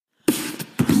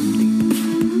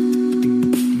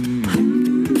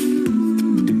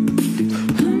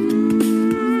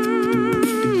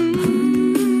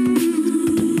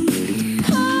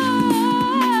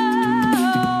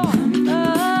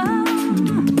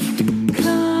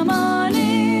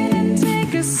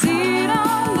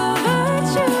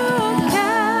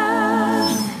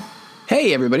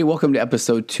everybody. Welcome to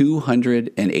episode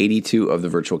 282 of The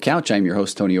Virtual Couch. I'm your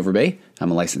host, Tony Overbay. I'm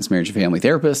a licensed marriage and family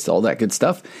therapist, all that good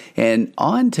stuff. And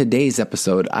on today's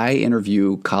episode, I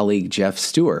interview colleague Geoff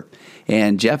Steurer.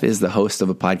 And Geoff is the host of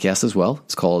a podcast as well.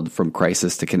 It's called From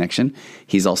Crisis to Connection.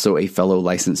 He's also a fellow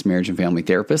licensed marriage and family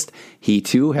therapist. He,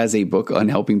 too, has a book on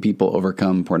helping people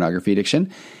overcome pornography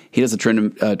addiction. He does a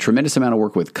tremendous amount of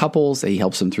work with couples. He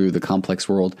helps them through the complex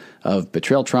world of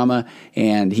betrayal trauma.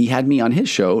 And he had me on his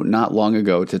show not long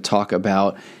ago to talk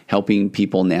about helping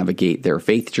people navigate their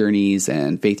faith journeys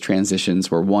and faith transitions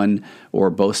where one or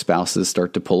both spouses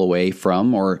start to pull away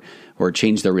from or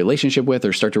change their relationship with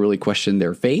or start to really question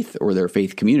their faith or their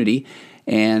faith community.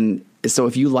 And so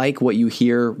if you like what you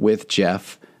hear with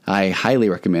Geoff, I highly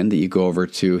recommend that you go over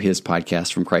to his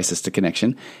podcast, From Crisis to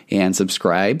Connection, and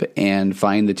subscribe and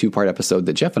find the two-part episode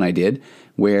that Geoff and I did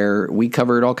where we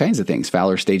covered all kinds of things,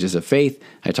 Fowler stages of faith.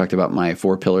 I talked about my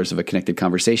 4 pillars of a connected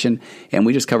conversation, and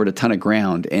we just covered a ton of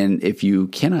ground. And if you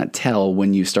cannot tell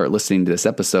when you start listening to this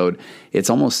episode, it's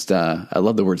almost, I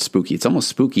love the word spooky. It's almost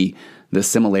spooky, the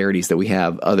similarities that we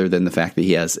have, other than the fact that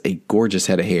he has a gorgeous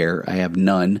head of hair. I have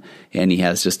none, and he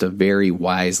has just a very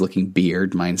wise-looking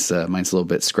beard. Mine's a little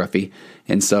bit scruffy.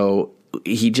 And so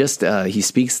he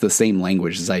speaks the same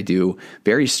language as I do,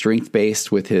 very strength-based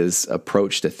with his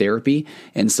approach to therapy.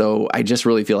 And so I just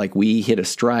really feel like we hit a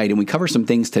stride, and we cover some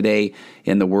things today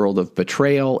in the world of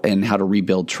betrayal and how to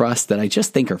rebuild trust that I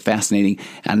just think are fascinating.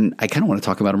 And I kind of want to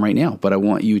talk about them right now, but I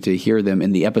want you to hear them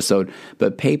in the episode.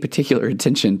 But pay particular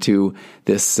attention to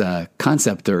this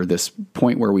concept or this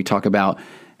point where we talk about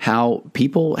how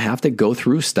people have to go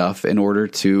through stuff in order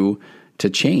to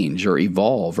change or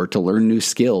evolve or to learn new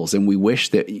skills. And we wish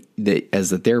that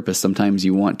as a therapist, sometimes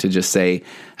you want to just say,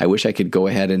 I wish I could go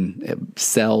ahead and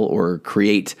sell or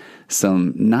create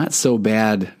some not so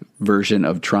bad version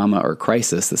of trauma or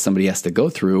crisis that somebody has to go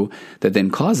through that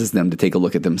then causes them to take a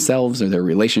look at themselves or their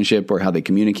relationship or how they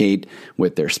communicate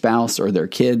with their spouse or their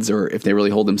kids, or if they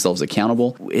really hold themselves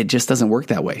accountable. It just doesn't work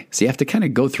that way. So you have to kind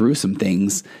of go through some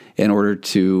things in order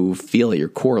to feel at your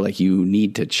core like you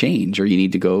need to change or you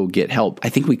need to go get help. I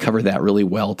think we covered that really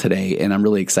well today, and I'm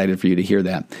really excited for you to hear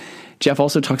that. Geoff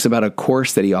also talks about a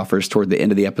course that he offers toward the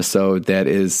end of the episode that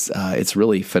is, it's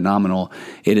really phenomenal.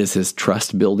 It is his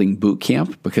trust building boot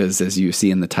camp, because as you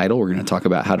see in the title, we're going to talk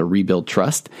about how to rebuild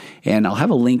trust. And I'll have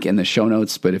a link in the show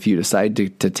notes, but if you decide to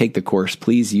take the course,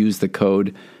 please use the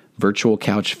code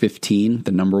VirtualCouch15,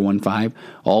 the number 15,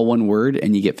 all one word,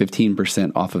 and you get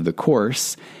 15% off of the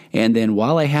course. And then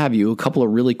while I have you, a couple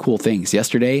of really cool things.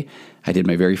 Yesterday, I did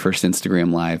my very first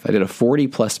Instagram Live. I did a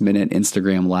 40-plus minute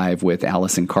Instagram Live with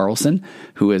Allison Carlson,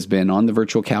 who has been on the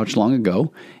Virtual Couch long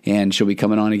ago, and she'll be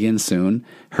coming on again soon.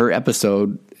 Her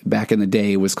episode back in the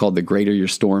day was called The Greater Your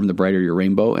Storm, The Brighter Your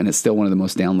Rainbow, and it's still one of the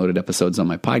most downloaded episodes on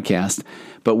my podcast.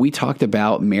 But we talked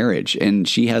about marriage, and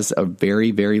she has a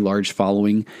very, very large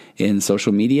following in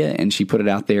social media, and she put it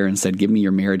out there and said, give me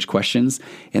your marriage questions.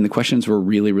 And the questions were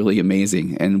really, really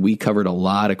amazing, and we covered a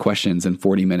lot of questions in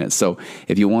 40 minutes. So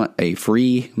if you want a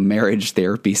free marriage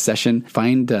therapy session,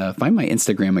 find my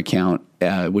Instagram account,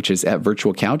 which is at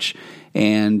Virtual Couch,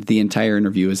 and the entire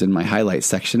interview is in my highlights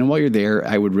section. And while you're there,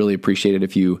 I would really appreciate it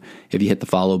if you hit the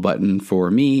follow button for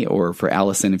me or for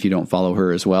Allison if you don't follow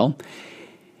her as well.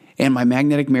 And my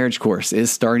magnetic marriage course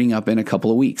is starting up in a couple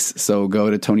of weeks. So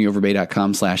go to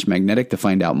tonyoverbay.com/magnetic to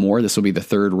find out more. This will be the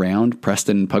 3rd round.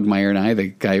 Preston Pugmire and I, the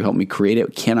guy who helped me create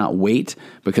it, cannot wait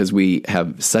because we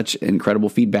have such incredible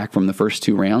feedback from the first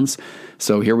 2 rounds.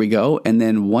 So here we go. And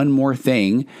then one more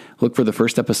thing, look for the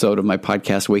first episode of my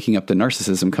podcast, Waking Up to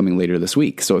Narcissism, coming later this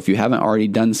week. So if you haven't already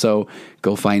done so,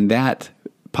 go find that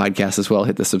podcast as well.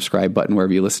 Hit the subscribe button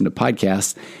wherever you listen to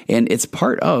podcasts. And it's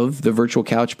part of the Virtual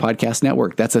Couch Podcast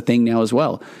Network. That's a thing now as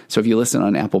well. So if you listen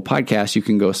on Apple Podcasts, you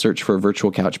can go search for Virtual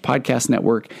Couch Podcast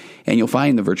Network, and you'll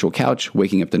find the Virtual Couch,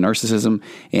 Waking Up to Narcissism,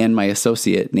 and my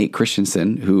associate, Nate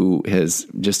Christensen, who has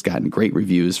just gotten great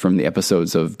reviews from the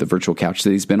episodes of the Virtual Couch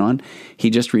that he's been on. He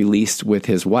just released with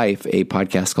his wife a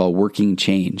podcast called Working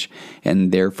Change,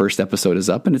 and their first episode is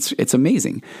up, and it's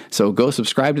amazing. So go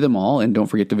subscribe to them all, and don't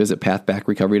forget to visit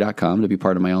pathbackrecovery.com to be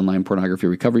part of my online pornography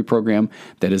recovery program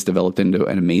that has developed into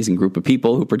an amazing group of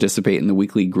people who participate in the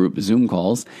weekly group Zoom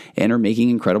calls and are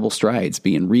making incredible strides,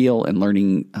 being real and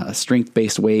learning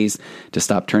strength-based ways to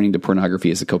stop turning to pornography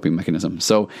as a coping mechanism.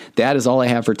 So that is all I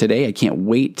have for today. I can't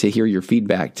wait to hear your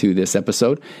feedback to this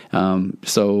episode.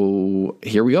 So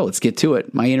here we go. Let's get to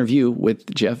it. My interview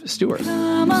with Geoff Steurer.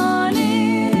 Come on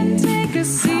in, take a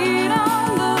seat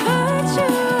on the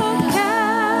Virtual Couch.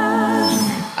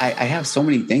 I have so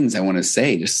many things I want to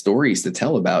say, just stories to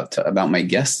tell about my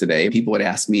guest today. People would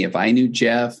ask me if I knew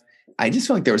Geoff, I just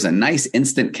feel like there was a nice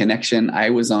instant connection. I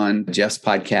was on Geoff's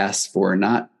podcast for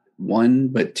not one,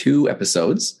 but 2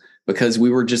 episodes because we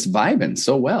were just vibing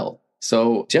so well.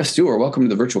 So Geoff Steurer, welcome to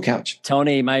the virtual couch.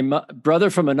 Tony, my brother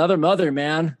from another mother,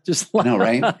 man. Just I know,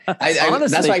 right? Honestly.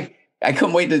 That's why I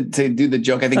couldn't wait to do the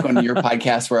joke. I think on your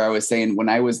podcast where I was saying, when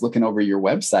I was looking over your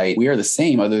website, we are the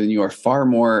same, other than you are far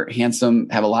more handsome,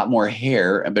 have a lot more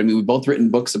hair. But I mean, we've both written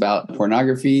books about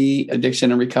pornography,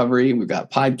 addiction and recovery. We've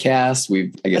got podcasts.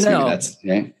 I guess maybe that's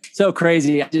so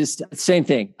crazy. Just same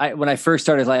thing. When I first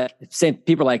started,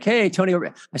 people are like, hey, Tony,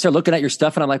 I started looking at your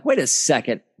stuff and I'm like, wait a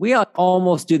second. We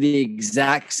almost do the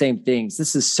exact same things.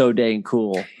 This is so dang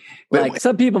cool. Like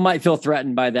some people might feel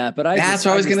threatened by that, but that's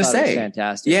what I was going to say.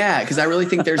 Fantastic. Yeah. Cause I really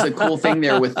think there's a cool thing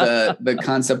there with the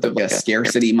concept of a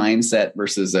scarcity mindset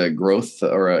versus a growth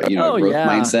or a, growth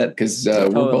mindset. Cause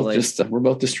we're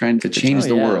both just trying to change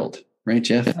the world. Right,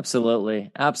 Geoff?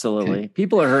 Absolutely. Okay.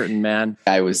 People are hurting, man.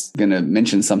 I was going to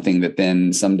mention something that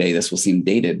then someday this will seem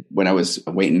dated. When I was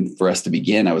waiting for us to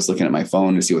begin, I was looking at my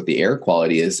phone to see what the air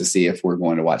quality is to see if we're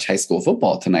going to watch high school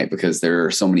football tonight, because there are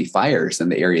so many fires in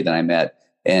the area that I'm at.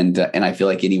 And I feel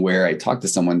like anywhere I talk to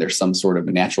someone, there's some sort of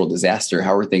a natural disaster.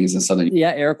 How are things in Southern?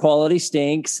 Yeah, air quality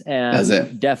stinks, and does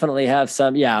it? Definitely have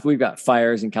some. Yeah, we've got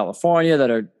fires in California that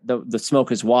are the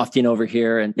smoke is wafting over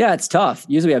here, and yeah, it's tough.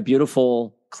 Usually we have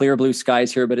beautiful clear blue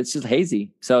skies here, but it's just hazy.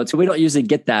 So we don't usually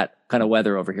get that kind of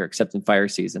weather over here, except in fire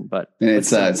season. But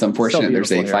it's unfortunate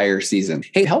there's a fire season.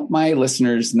 Hey, help my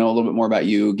listeners know a little bit more about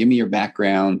you. Give me your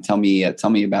background. Tell me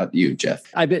about you, Geoff.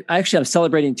 I'm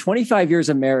celebrating 25 years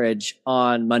of marriage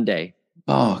on Monday.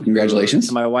 Oh, congratulations.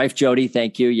 To my wife, Jody.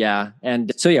 Thank you. Yeah.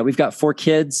 And so, we've got 4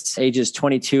 kids, ages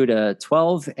 22 to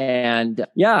 12. And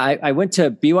I went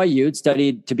to BYU,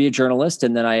 studied to be a journalist.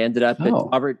 And then I ended up at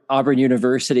Auburn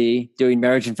University doing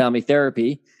marriage and family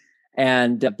therapy.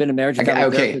 And I've been a marriage and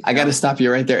family therapist. I got to stop you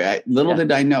right there.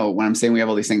 Did I know when I'm saying we have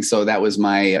all these things. So that was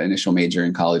my initial major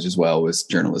in college as well, was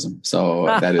journalism. So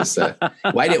that is,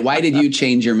 why did you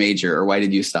change your major, or why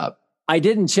did you stop? I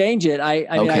didn't change it.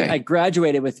 I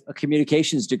graduated with a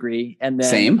communications degree, and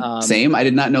then same. I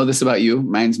did not know this about you.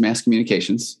 Mine's mass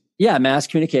communications. Yeah, mass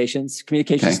communication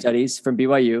studies from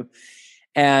BYU,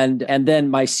 and then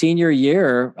my senior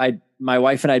year, my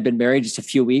wife and I had been married just a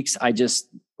few weeks. I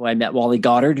met Wally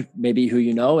Goddard, maybe who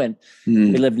you know, and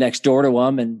we lived next door to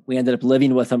him, and we ended up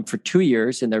living with them for 2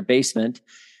 years in their basement.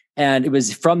 And it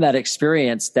was from that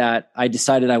experience that I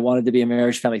decided I wanted to be a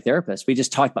marriage family therapist. We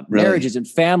just talked about marriages and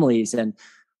families and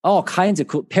all kinds of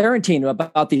cool parenting,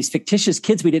 about these fictitious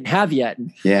kids we didn't have yet.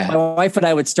 And my wife and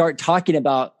I would start talking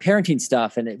about parenting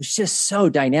stuff, and it was just so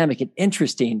dynamic and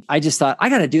interesting. I just thought, I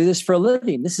got to do this for a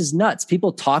living. This is nuts.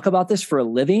 People talk about this for a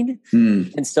living.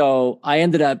 And so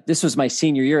this was my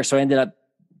senior year. So I ended up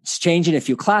changing a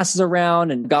few classes around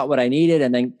and got what I needed,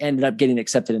 and then ended up getting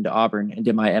accepted into Auburn and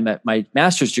did my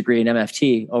master's degree in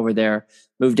MFT over there,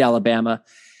 moved to Alabama.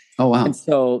 Oh, wow. And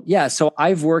so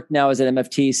I've worked now as an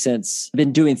MFT since I've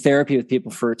been doing therapy with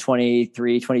people for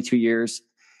 23, 22 years.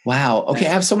 Wow. Okay. I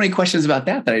have so many questions about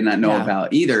that I did not know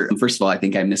about either. First of all, I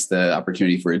think I missed the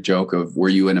opportunity for a joke of, were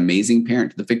you an amazing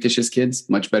parent to the fictitious kids?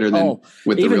 Much better than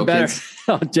with the real kids?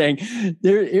 Oh, dang.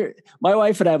 My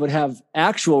wife and I would have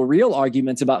actual real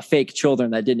arguments about fake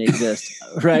children that didn't exist.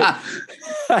 Right.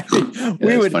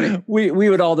 We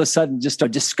would all of a sudden just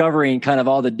start discovering kind of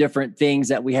all the different things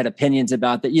that we had opinions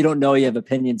about that you don't know you have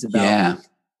opinions about. Yeah.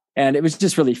 And it was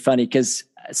just really funny because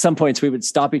at some points we would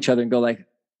stop each other and go like,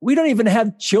 we don't even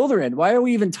have children. Why are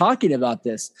we even talking about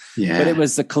this? Yeah. But it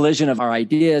was the collision of our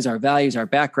ideas, our values, our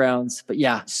backgrounds. But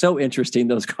yeah, so interesting,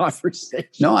 those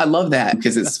conversations. No, I love that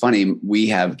because it's funny. We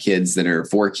have kids that are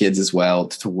 4 kids as well,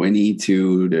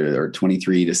 22 or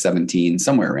 23 to 17,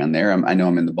 somewhere around there. I know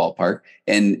I'm in the ballpark,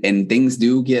 and things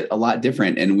do get a lot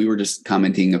different. And we were just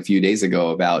commenting a few days ago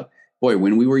about, boy,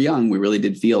 when we were young, we really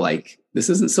did feel like this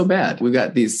isn't so bad. We've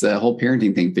got these whole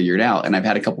parenting thing figured out. And I've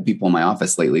had a couple people in my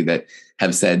office lately that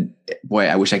have said, boy,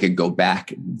 I wish I could go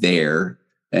back there,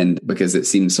 and because it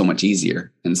seems so much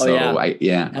easier. And so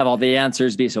have all the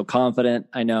answers, be so confident.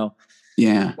 I know.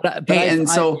 Yeah. Go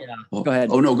ahead.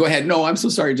 Oh, no, go ahead. No, I'm so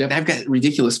sorry, Geoff. I've got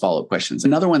ridiculous follow-up questions.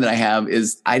 Another one that I have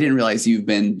is, I didn't realize you've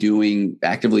been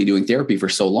actively doing therapy for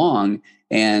so long.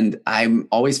 And I'm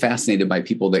always fascinated by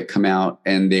people that come out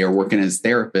and they are working as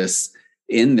therapists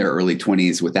in their early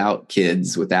 20s without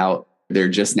kids, they're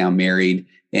just now married.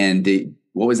 And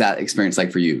what was that experience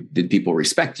like for you? Did people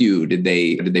respect you? Did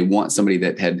they want somebody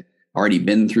that had already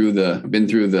been through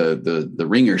the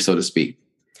ringer, so to speak?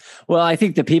 Well, I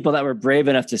think the people that were brave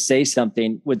enough to say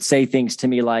something would say things to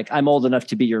me like, I'm old enough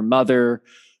to be your mother,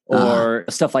 or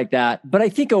stuff like that. But I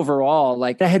think overall,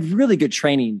 like I had really good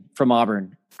training from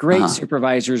Auburn, great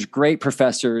supervisors, great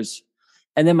professors.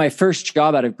 And then my first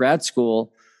job out of grad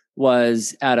school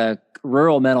was at a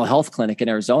rural mental health clinic in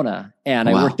Arizona. And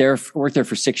I worked there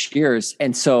for 6 years.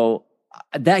 And so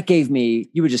that gave me,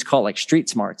 you would just call it like street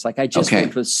smarts. Like I just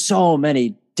worked with so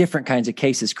many different kinds of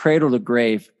cases, cradle to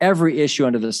grave, every issue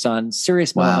under the sun,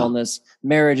 serious mental illness,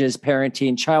 marriages,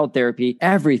 parenting, child therapy,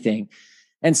 everything.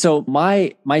 And so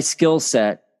my skill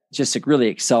set just really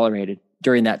accelerated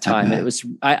during that time. It was,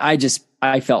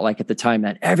 I felt like at the time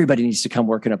that everybody needs to come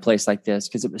work in a place like this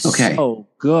because it was so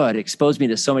good. It exposed me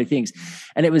to so many things.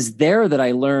 And it was there that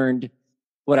I learned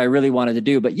what I really wanted to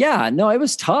do. But yeah, no, it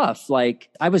was tough. Like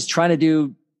I was trying to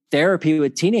do therapy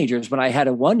with teenagers when I had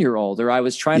a 1-year-old, or I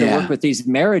was trying to work with these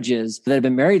marriages that had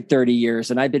been married 30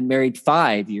 years and I'd been married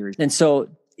 5 years. And so,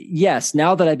 yes,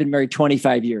 now that I've been married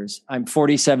 25 years, I'm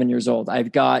 47 years old.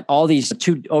 I've got all these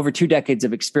over 2 decades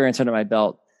of experience under my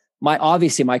belt.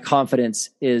 Obviously my confidence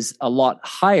is a lot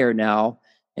higher now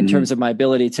in terms of my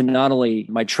ability to not only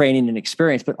my training and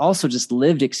experience, but also just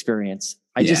lived experience.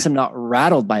 I just am not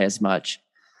rattled by as much.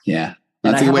 Yeah.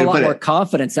 And I have a lot more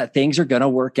confidence that things are going to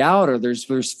work out, or there's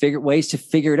ways to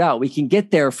figure it out. We can get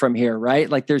there from here, right?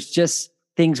 Like there's just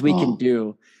things we can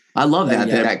do. I love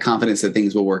that confidence that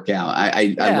things will work out.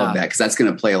 I love that because that's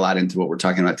going to play a lot into what we're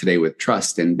talking about today with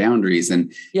trust and boundaries.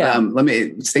 And let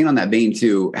me staying on that vein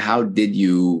too. How did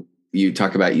you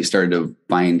talk about you started to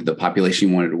find the population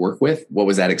you wanted to work with? What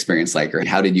was that experience like, or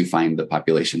how did you find the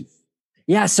population?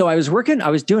 Yeah. So I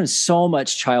was doing so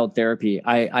much child therapy.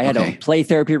 I had a play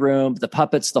therapy room, the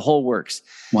puppets, the whole works.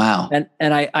 Wow. And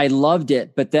I loved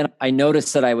it. But then I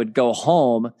noticed that I would go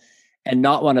home and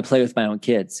not want to play with my own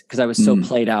kids because I was so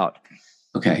played out.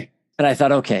 Okay. And I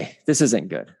thought, okay, this isn't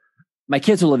good. My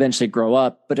kids will eventually grow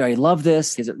up, but do I love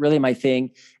this? Is it really my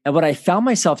thing? And what I found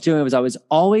myself doing was I was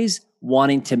always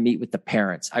wanting to meet with the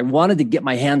parents. I wanted to get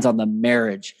my hands on the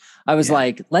marriage. I was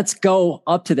like, let's go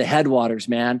up to the headwaters,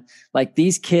 man. Like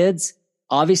these kids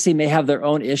obviously may have their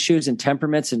own issues and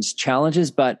temperaments and challenges,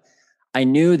 but I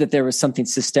knew that there was something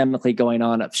systemically going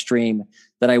on upstream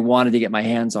that I wanted to get my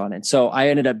hands on. And so I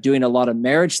ended up doing a lot of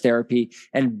marriage therapy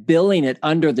and billing it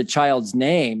under the child's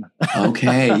name.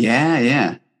 Okay.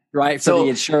 Yeah. Right. For the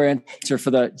insurance or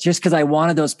just because I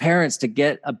wanted those parents to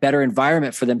get a better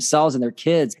environment for themselves and their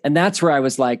kids. And that's where I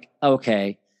was like,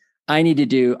 okay, I need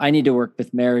to work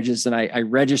with marriages. And I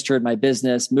registered my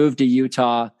business, moved to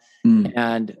Utah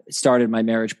and started my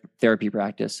marriage therapy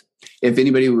practice. If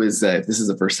anybody was, if this is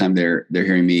the first time they're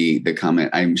hearing me, the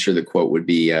comment, I'm sure the quote would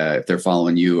be, if they're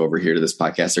following you over here to this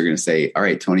podcast, they're going to say, all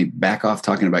right, Tony, back off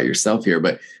talking about yourself here.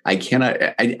 But I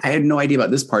had no idea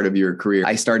about this part of your career.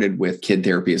 I started with kid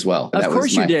therapy as well. Of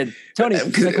course you did. Tony,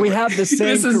 like we have the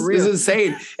same career. This is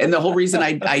insane. And the whole reason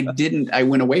I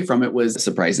went away from it was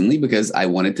surprisingly because I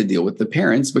wanted to deal with the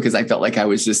parents because I felt like I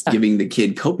was just giving the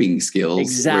kid coping skills.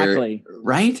 Exactly.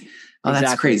 Right? Oh,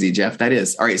 that's crazy, Geoff. That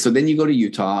is. All right. So then you go to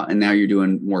Utah and now you're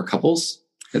doing more couples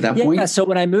at that point? Yeah. So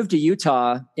when I moved to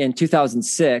Utah in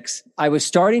 2006, I was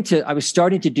starting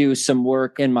to do some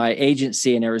work in my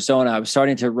agency in Arizona. I was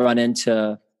starting to run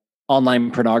into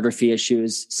online pornography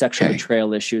issues, sexual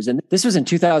betrayal issues. And this was in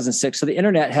 2006. So the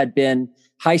internet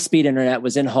high-speed internet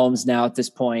was in homes now at this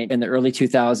point in the early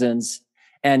 2000s.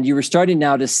 And you were starting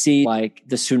now to see like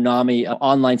the tsunami of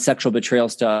online sexual betrayal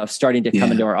stuff starting to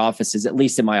come into our offices, at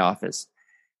least in my office.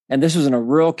 And this was in a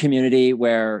rural community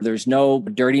where there's no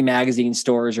dirty magazine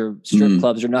stores or strip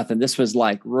clubs or nothing. This was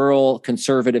like rural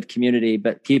conservative community,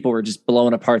 but people were just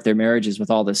blowing apart their marriages with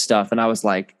all this stuff. And I was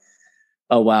like,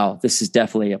 oh, wow, this is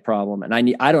definitely a problem. And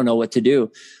I don't know what to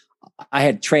do. I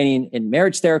had training in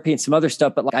marriage therapy and some other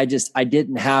stuff, but like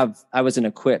I wasn't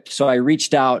equipped. So I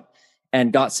reached out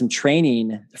and got some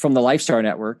training from the Lifestar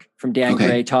Network, from Dan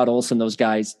Gray, Todd Olson, those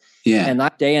guys. Yeah.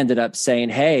 And they ended up saying,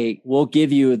 hey, we'll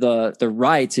give you the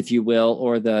rights, if you will,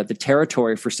 or the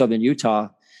territory for Southern Utah.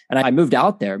 And I moved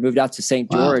out to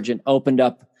St. George and opened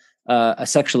up a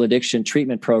sexual addiction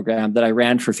treatment program that I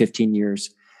ran for 15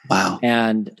 years. Wow.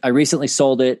 And I recently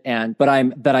sold it. But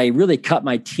I really cut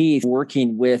my teeth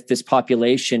working with this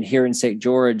population here in St.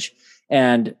 George.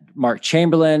 And Mark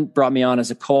Chamberlain brought me on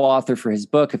as a co-author for his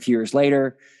book a few years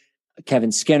later.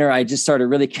 Kevin Skinner. I just started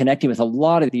really connecting with a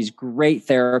lot of these great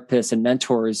therapists and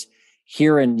mentors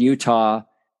here in Utah,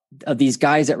 of these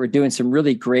guys that were doing some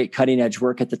really great cutting edge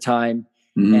work at the time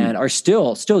and are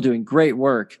still doing great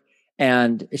work.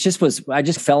 And I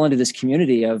just fell into this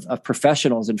community of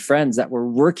professionals and friends that were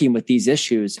working with these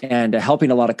issues and helping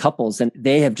a lot of couples. And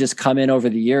they have just come in over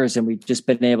the years, and we've just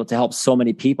been able to help so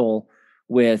many people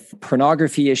with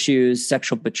pornography issues,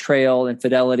 sexual betrayal,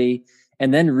 infidelity.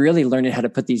 and then really learning how to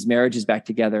put these marriages back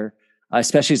together,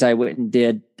 especially as I went and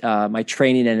did my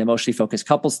training in emotionally focused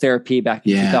couples therapy back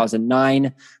in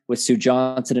 2009 with Sue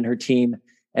Johnson and her team.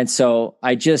 And so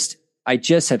I just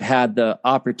have had the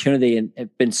opportunity and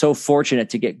have been so fortunate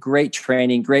to get great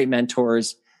training, great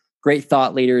mentors, great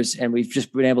thought leaders. And we've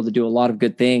just been able to do a lot of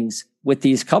good things with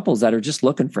these couples that are just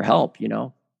looking for help, you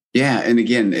know? Yeah. And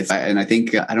again, I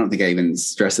think, I don't think I even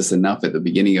stressed this enough at the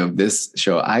beginning of this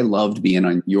show. I loved being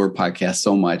on your podcast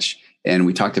so much. And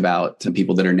we talked about some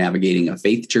people that are navigating a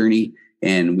faith journey.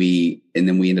 And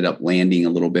then we ended up landing a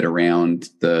little bit around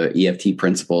the EFT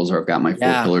principles, or I've got my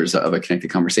 4 pillars of a connected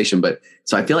conversation. But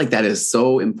so I feel like that is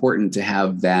so important to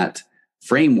have that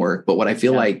framework. But what I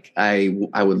feel like I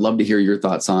would love to hear your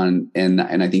thoughts on, and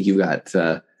I think you've got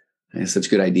such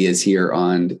good ideas here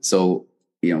on. So,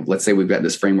 let's say we've got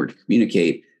this framework to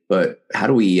communicate, but how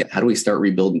do we start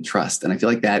rebuilding trust? And I feel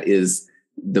like that is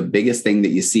the biggest thing that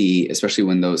you see, especially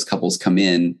when those couples come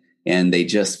in and they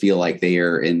just feel like they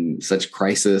are in such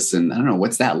crisis. And I don't know,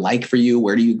 what's that like for you?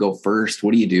 Where do you go first?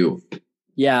 What do you do?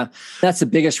 Yeah, that's the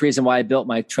biggest reason why I built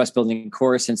my trust building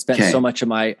course and spent so much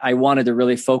of I wanted to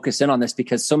really focus in on this,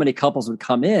 because so many couples would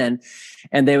come in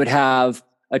and they would have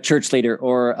a church leader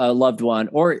or a loved one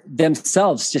or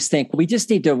themselves just think, we just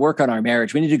need to work on our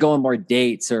marriage. We need to go on more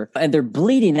dates, and they're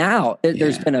bleeding out.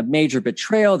 There's been a major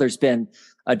betrayal. There's been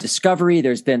a discovery.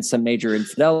 There's been some major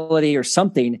infidelity or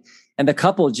something. And the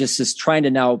couple just is trying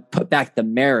to now put back the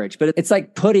marriage, but it's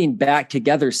like putting back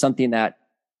together something that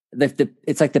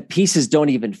it's like the pieces don't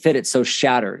even fit. It's so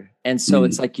shattered. And so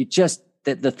it's like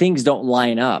the things don't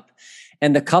line up,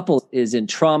 and the couple is in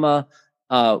trauma,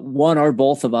 one or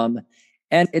both of them.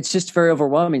 And it's just very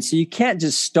overwhelming. So you can't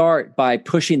just start by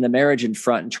pushing the marriage in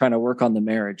front and trying to work on the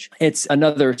marriage. It's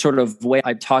another sort of way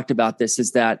I've talked about this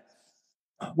is that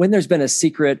when there's been a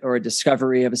secret or a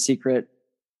discovery of a secret,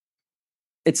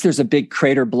 there's a big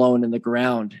crater blown in the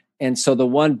ground. And so the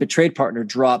one betrayed partner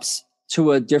drops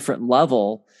to a different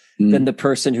level than the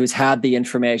person who's had the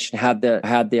information, had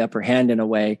the upper hand in a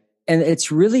way. And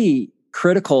it's really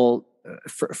critical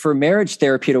for marriage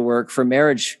therapy to work, for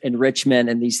marriage enrichment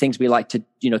and these things we like to,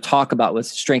 talk about with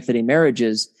strengthening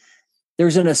marriages.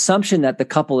 There's an assumption that the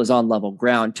couple is on level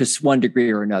ground to one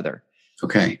degree or another.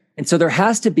 Okay. And so you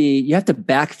have to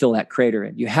backfill that crater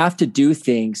in. You have to do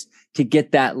things to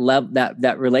get that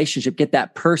that relationship, get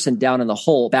that person down in the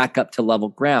hole back up to level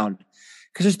ground.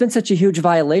 Because there's been such a huge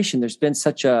violation. There's been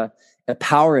such a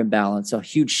power imbalance, a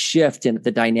huge shift in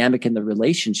the dynamic in the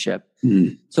relationship.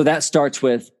 So that starts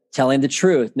with telling the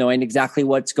truth, knowing exactly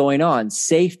what's going on,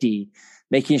 safety,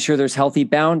 making sure there's healthy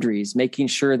boundaries, making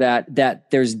sure that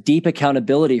there's deep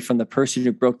accountability from the person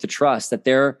who broke the trust, that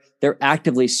they're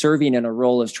actively serving in a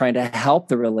role of trying to help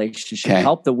the relationship,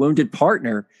 help the wounded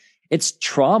partner. It's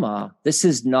trauma. This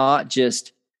is not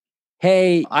just,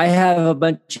 hey, I have a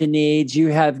bunch of needs,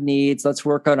 you have needs, let's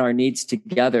work on our needs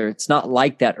together. It's not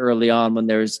like that early on when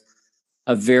there's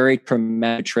a very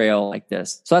traumatic betrayal like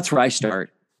this. So that's where I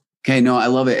start. Okay, no, I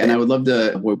love it. And I would love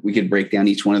we could break down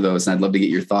each one of those, and I'd love to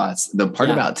get your thoughts. The part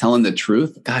about telling the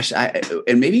truth, gosh,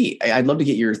 maybe I'd love to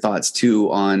get your thoughts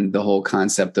too on the whole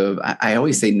concept of, I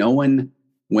always say no one,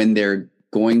 when they're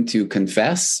going to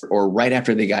confess or right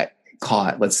after they got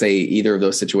caught, let's say either of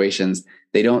those situations,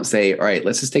 they don't say, all right,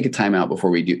 let's just take a time out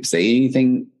before we do say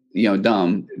anything,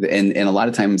 dumb. And a lot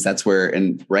of times that's where,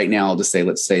 and right now I'll just say,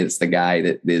 let's say it's the guy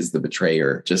that is the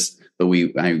betrayer, but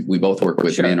we both work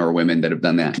with men or women that have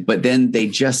done that. But then they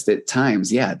just at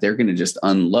times, they're going to just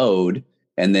unload.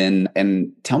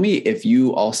 And tell me if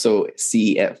you also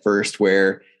see at first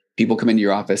where people come into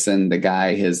your office and the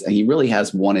guy he really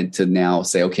has wanted to now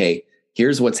say, okay,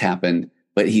 here's what's happened,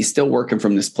 but he's still working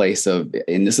from this place of,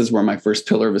 and this is where my first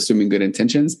pillar of assuming good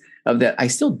intentions of that, I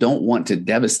still don't want to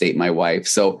devastate my wife.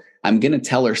 So I'm going to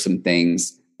tell her some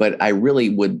things, but I really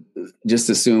would just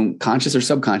assume, conscious or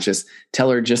subconscious, tell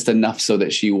her just enough so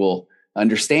that she will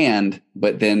understand,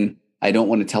 but then I don't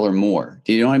want to tell her more.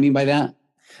 Do you know what I mean by that?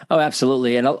 Oh,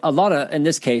 absolutely. And in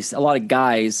this case, a lot of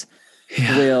guys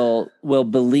will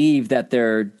believe that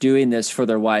they're doing this for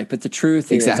their wife. But the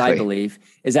truth is, I believe,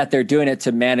 is that they're doing it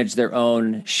to manage their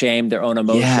own shame, their own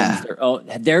emotions,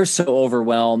 they're so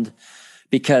overwhelmed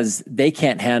because they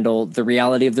can't handle the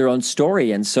reality of their own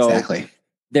story. And so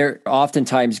they're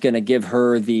oftentimes going to give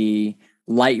her the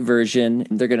light version.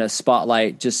 They're going to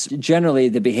spotlight just generally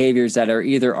the behaviors that are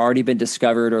either already been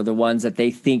discovered or the ones that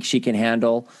they think she can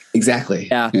handle. Exactly.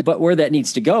 Yeah. But where that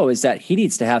needs to go is that he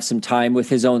needs to have some time with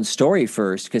his own story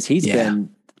first, because he's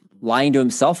been lying to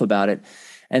himself about it.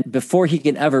 And before he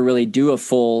can ever really do a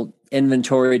full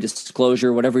inventory,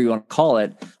 disclosure, whatever you want to call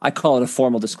it. I call it a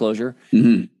formal disclosure.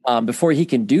 Before he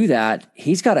can do that,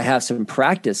 he's got to have some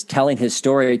practice telling his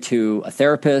story to a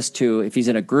therapist, to if he's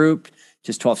in a group,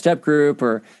 just 12-step group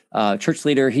or church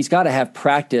leader. He's got to have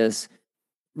practice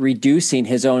reducing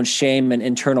his own shame and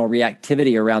internal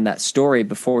reactivity around that story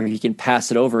before he can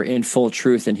pass it over in full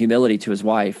truth and humility to his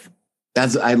wife.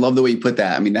 I love the way you put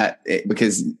that. I mean,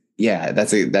 because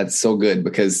that's so good,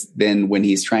 because then when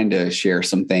he's trying to share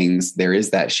some things, there is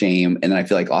that shame. And I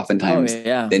feel like oftentimes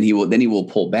then he will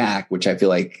pull back, which I feel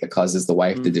like causes the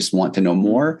wife to just want to know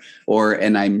more,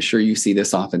 and I'm sure you see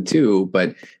this often too,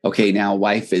 but okay, now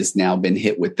wife has now been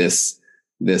hit with this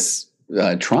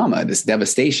trauma, this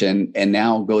devastation, and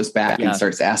now goes back and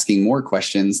starts asking more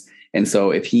questions. And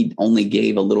so if he only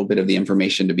gave a little bit of the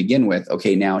information to begin with,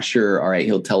 okay, now sure. All right.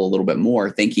 He'll tell a little bit more,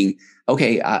 thinking,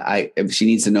 okay, she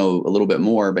needs to know a little bit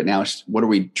more, but now what are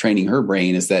we training her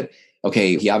brain is that,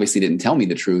 okay, he obviously didn't tell me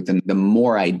the truth. And the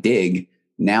more I dig,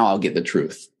 now I'll get the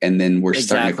truth. And then we're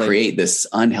starting to create this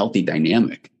unhealthy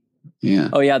dynamic. Yeah.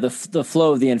 Oh yeah. The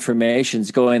flow of the information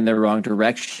is going the wrong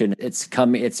direction.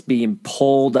 It's being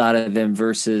pulled out of him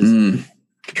versus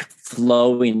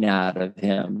flowing out of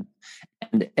him.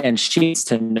 And she needs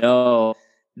to know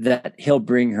that he'll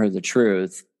bring her the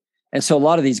truth. And so a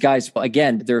lot of these guys,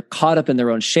 again, they're caught up in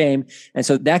their own shame. And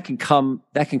so that can come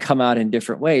out in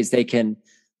different ways. They can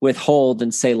withhold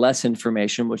and say less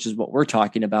information, which is what we're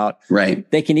talking about. Right.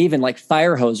 They can even like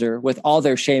fire hose her with all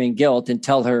their shame and guilt and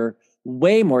tell her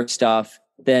way more stuff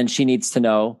than she needs to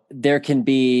know. There can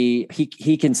be,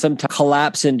 he can sometimes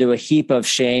collapse into a heap of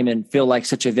shame and feel like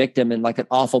such a victim and like an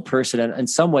awful person. And in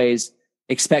some ways,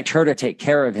 expect her to take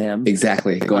care of him.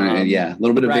 Exactly. Going in, a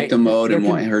little bit of victim mode and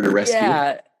wanting her to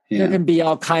rescue. There can be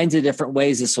all kinds of different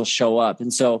ways this will show up.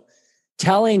 And so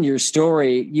telling your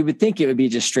story, you would think it would be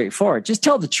just straightforward. Just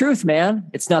tell the truth, man.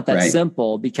 It's not that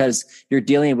simple, because you're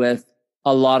dealing with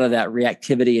a lot of that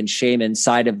reactivity and shame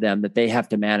inside of them that they have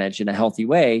to manage in a healthy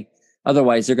way.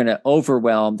 Otherwise, they're going to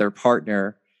overwhelm their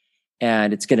partner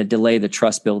and it's going to delay the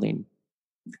trust building.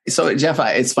 So Geoff,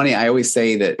 it's funny. I always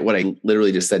say that what I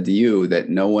literally just said to you, that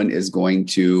no one is going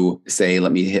to say,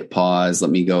 let me hit pause, let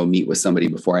me go meet with somebody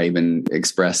before I even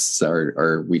express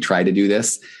or we try to do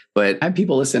this. But I have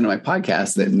people listen to my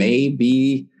podcast that may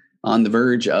be on the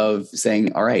verge of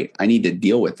saying, all right, I need to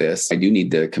deal with this. I do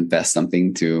need to confess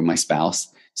something to my spouse.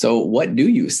 So what do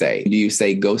you say? Do you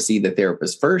say, go see the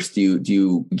therapist first? Do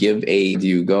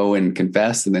you go and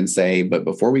confess and then say, but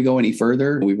before we go any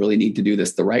further, we really need to do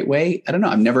this the right way? I don't know.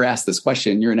 I've never asked this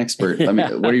question. You're an expert. I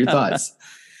mean, what are your thoughts?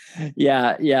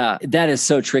 Yeah. That is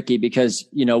so tricky, because,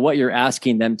 what you're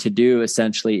asking them to do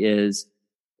essentially is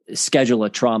schedule a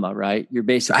trauma, right? You're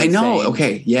basically saying,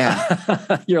 okay.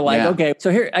 Yeah. You're like, okay, so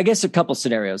here, I guess a couple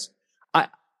scenarios.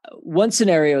 One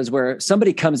scenario is where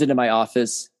somebody comes into my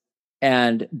office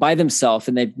and by themselves,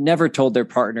 and they've never told their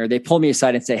partner. They pull me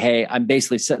aside and say, hey, I'm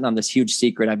basically sitting on this huge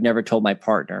secret. I've never told my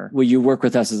partner. Will you work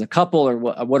with us as a couple, or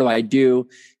what do I do?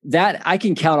 That I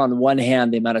can count on one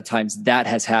hand the amount of times that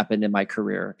has happened in my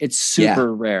career. It's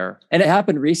super rare. And it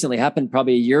happened recently, happened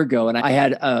probably a year ago. And I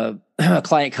had a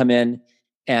client come in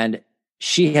and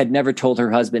she had never told her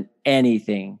husband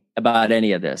anything about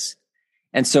any of this.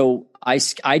 And so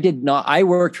I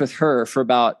worked with her for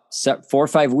about 4 or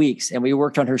 5 weeks, and we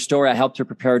worked on her story. I helped her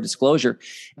prepare a disclosure.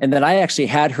 And then I actually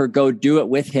had her go do it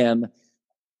with him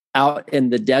out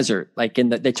in the desert,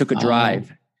 they took a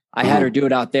drive. I had her do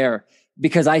it out there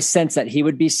because I sensed that he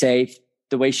would be safe.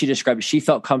 The way she described it, she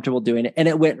felt comfortable doing it, and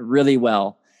it went really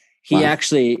well. He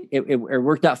actually, it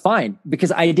worked out fine,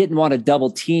 because I didn't want to double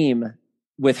team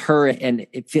with her and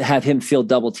have him feel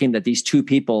double teamed, that these two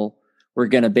people were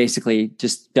going to basically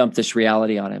just dump this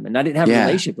reality on him. And I didn't have a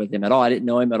relationship with him at all. I didn't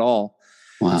know him at all.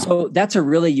 Wow. So that's a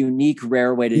really unique,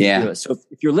 rare way to do it. So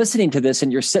if you're listening to this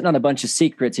and you're sitting on a bunch of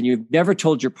secrets and you've never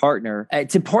told your partner,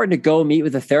 it's important to go meet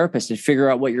with a therapist and figure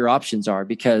out what your options are,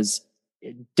 because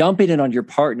dumping it on your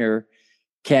partner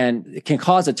can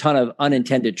cause a ton of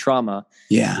unintended trauma.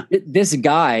 Yeah. This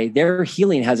guy, their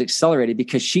healing has accelerated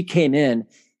because she came in,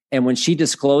 and when she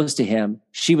disclosed to him,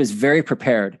 she was very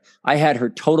prepared. I had her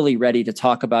totally ready to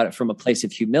talk about it from a place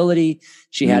of humility.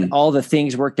 She had all the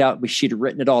things worked out. She'd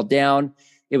written it all down.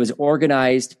 It was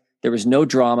organized. There was no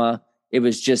drama. It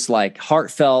was just like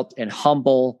heartfelt and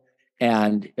humble.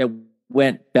 And it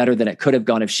went better than it could have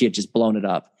gone if she had just blown it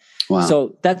up. Wow.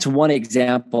 So that's one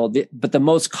example. But the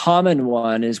most common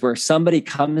one is where somebody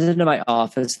comes into my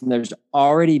office and there's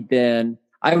already been,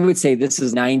 I would say this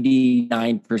is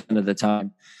 99% of the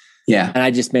time. Yeah. And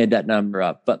I just made that number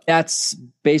up. But that's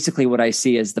basically what I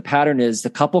see is the pattern is the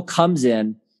couple comes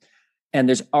in, and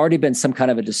there's already been some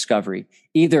kind of a discovery.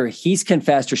 Either he's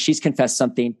confessed or she's confessed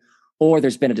something, or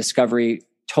there's been a discovery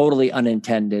totally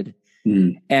unintended.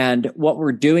 And what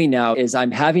we're doing now is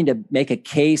I'm having to make a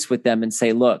case with them and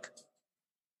say, look,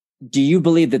 do you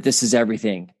believe that this is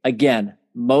everything? Again,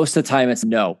 most of the time it's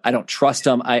no, I don't trust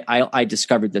them. I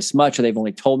discovered this much, or they've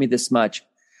only told me this much.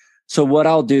 So what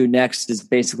I'll do next is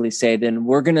basically say, then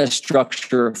we're going to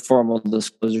structure a formal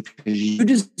disclosure because you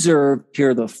deserve to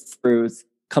hear the truth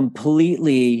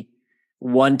completely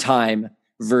one time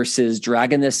versus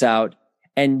dragging this out.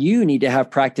 And you need to have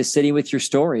practice sitting with your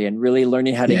story and really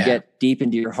learning how to get deep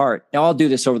into your heart. Now, I'll do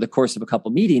this over the course of a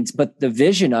couple meetings, but the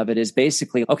vision of it is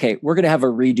basically, okay, we're going to have a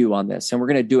redo on this and we're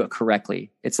going to do it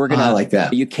correctly. We're going to, I like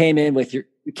that. You came in with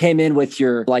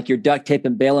your like your duct tape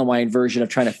and baling wine version of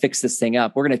trying to fix this thing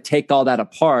up. We're going to take all that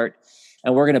apart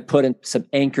and we're going to put in some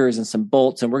anchors and some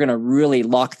bolts, and we're going to really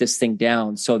lock this thing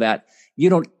down so that you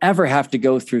don't ever have to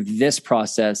go through this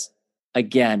process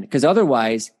again. Because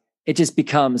otherwise, it just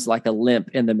becomes like a limp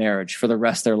in the marriage for the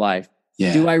rest of their life.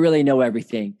 Yeah. Do I really know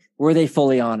everything? Were they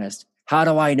fully honest? How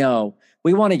do I know?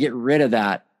 We want to get rid of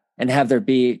that and have there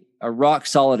be a rock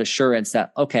solid assurance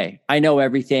that, okay, I know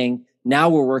everything. Now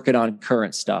we're working on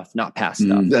current stuff, not past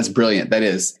stuff. That's brilliant. That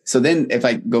is. So then if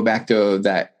I go back to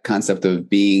that concept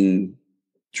of being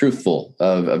truthful,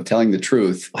 of telling the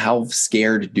truth, how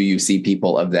scared do you see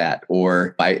people of that?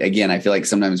 Or again, I feel like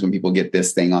sometimes when people get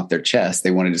this thing off their chest,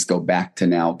 they want to just go back to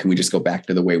now, can we just go back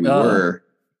to the way we were?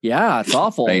 Yeah, it's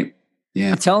awful. Right?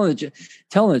 Yeah. Telling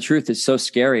the truth is so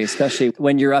scary, especially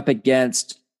when you're up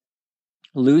against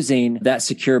losing that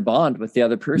secure bond with the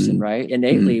other person, right?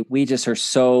 Innately, we're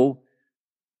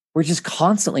just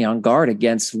constantly on guard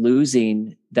against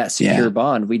losing that secure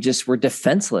bond. We're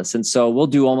defenseless. And so we'll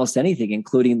do almost anything,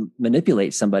 including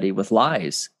manipulate somebody with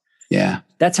lies. Yeah.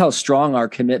 That's how strong our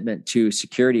commitment to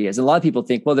security is. And a lot of people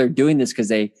think, well, they're doing this because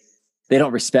they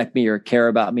don't respect me or care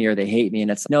about me or they hate me. And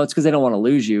it's because they don't want to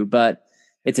lose you, but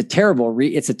it's a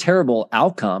terrible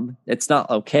outcome. It's not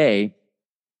okay.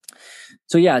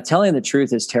 So yeah, telling the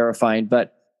truth is terrifying.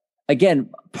 But again,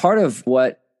 part of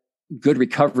what good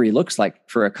recovery looks like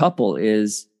for a couple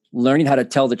is learning how to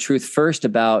tell the truth first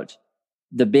about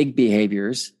the big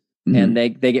behaviors, and they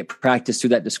get practice through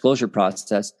that disclosure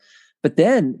process. But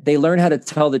then they learn how to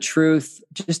tell the truth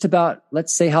just about,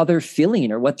 let's say, how they're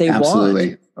feeling or what they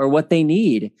want or what they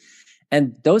need.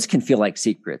 And those can feel like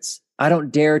secrets. I don't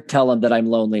dare tell them that I'm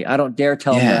lonely. I don't dare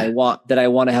tell them that I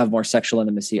want to have more sexual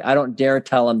intimacy. I don't dare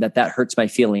tell them that hurts my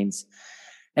feelings.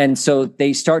 And so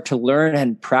they start to learn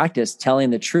and practice telling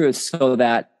the truth so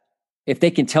that if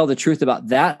they can tell the truth about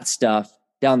that stuff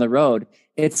down the road,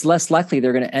 it's less likely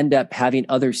they're going to end up having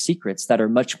other secrets that are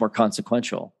much more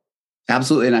consequential.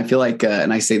 Absolutely. And I feel like,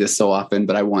 and I say this so often,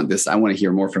 but I want to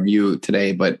hear more from you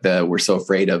today, but we're so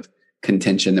afraid of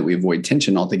contention that we avoid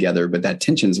tension altogether, but that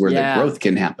tension is where the growth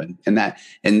can happen. But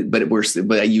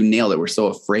you nailed it. We're so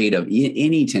afraid of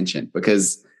any tension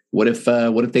because what if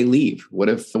they leave? What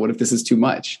if this is too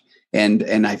much?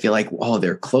 And I feel like,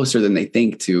 they're closer than they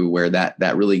think to where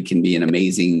that really can be an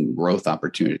amazing growth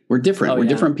opportunity. We're different. We're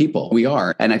different people. We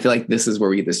are. And I feel like this is where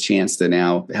we get this chance to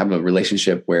now have a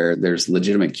relationship where there's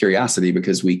legitimate curiosity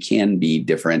because we can be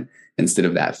different instead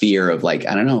of that fear of like,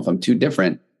 I don't know if I'm too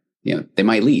different, they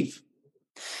might leave.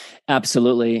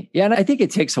 Absolutely. Yeah. And I think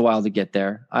it takes a while to get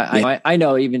there. I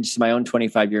know even just my own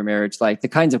 25-year marriage, like the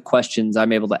kinds of questions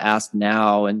I'm able to ask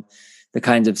now and the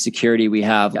kinds of security we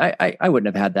have, I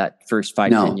wouldn't have had that first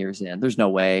 10 years in. There's no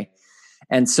way.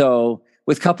 And so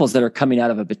with couples that are coming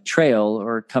out of a betrayal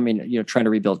or trying to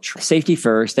rebuild safety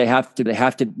first, they have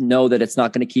to know that it's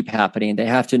not going to keep happening. They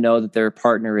have to know that their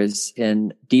partner is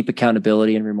in deep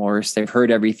accountability and remorse. They've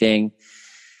heard everything.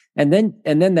 And then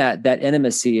that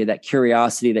intimacy, that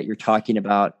curiosity that you're talking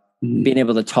about, being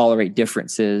able to tolerate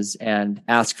differences and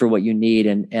ask for what you need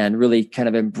and really kind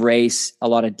of embrace a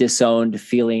lot of disowned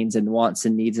feelings and wants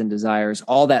and needs and desires,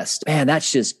 all that stuff. Man,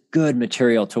 that's just good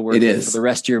material to work with for the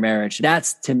rest of your marriage.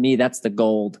 To me, that's the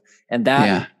gold. And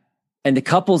and the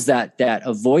couples that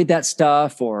avoid that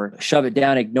stuff or shove it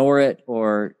down, ignore it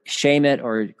or shame it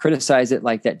or criticize it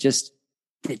like that, just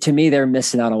to me, they're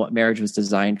missing out on what marriage was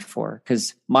designed for.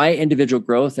 Because my individual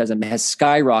growth has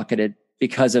skyrocketed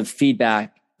because of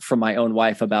feedback from my own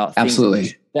wife about things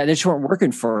that just weren't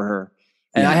working for her.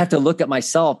 And I have to look at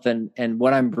myself and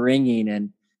what I'm bringing.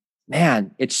 And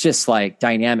man, it's just like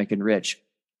dynamic and rich.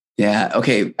 Yeah.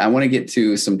 Okay. I want to get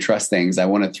to some trust things. I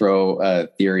want to throw a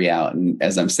theory out. And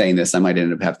as I'm saying this, I might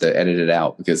end up have to edit it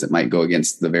out because it might go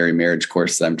against the very marriage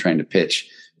course that I'm trying to pitch.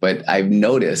 But I've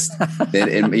noticed that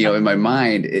in my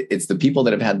mind, it's the people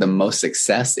that have had the most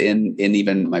success in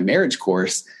even my marriage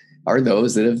course. are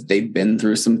those that they've been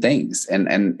through some things.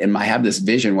 And I have this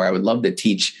vision where I would love to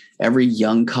teach every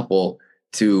young couple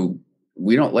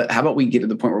how about we get to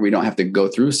the point where we don't have to go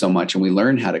through so much and we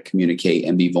learn how to communicate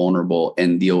and be vulnerable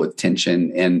and deal with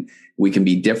tension, and we can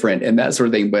be different and that sort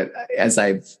of thing. But as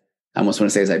I almost want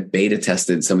to say, as I beta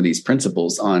tested some of these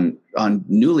principles on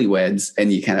newlyweds,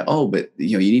 and you kind of, but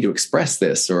you need to express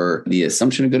this, or the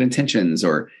assumption of good intentions,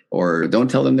 or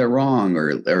don't tell them they're wrong,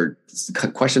 or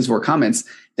questions or comments.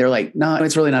 They're like, no,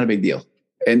 it's really not a big deal.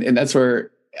 And that's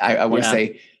where I want to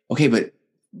say, okay,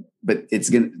 but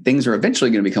things are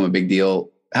eventually going to become a big deal.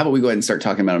 How about we go ahead and start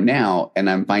talking about them now? And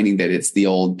I'm finding that it's the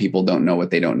old people don't know what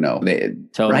they don't know.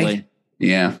 Totally. Right?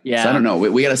 Yeah. So I don't know.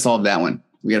 We got to solve that one.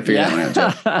 We got to figure that one out,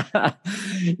 Geoff.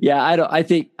 Yeah. I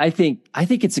think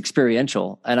it's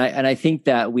experiential. And I think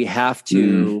that we have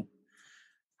to,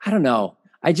 I don't know.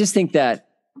 I just think that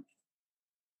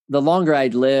the longer I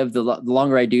live, the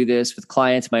longer I do this with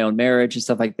clients, my own marriage and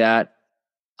stuff like that,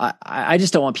 I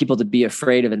just don't want people to be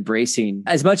afraid of embracing,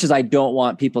 as much as I don't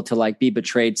want people to like be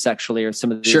betrayed sexually or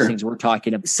some of these things we're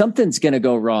talking about. Something's going to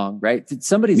go wrong, right? There's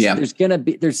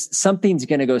something's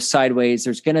going to go sideways.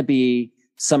 There's going to be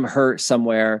some hurt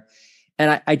somewhere.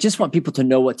 And I just want people to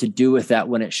know what to do with that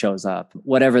when it shows up,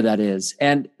 whatever that is.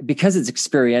 And because it's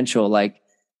experiential, like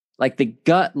the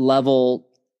gut level,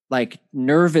 like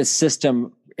nervous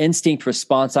system instinct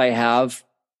response I have,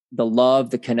 the love,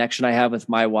 the connection I have with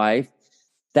my wife,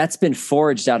 that's been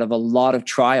forged out of a lot of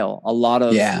trial, a lot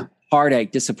of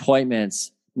heartache,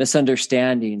 disappointments,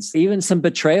 misunderstandings, even some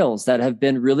betrayals that have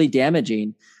been really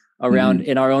damaging around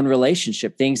in our own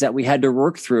relationship, things that we had to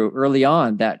work through early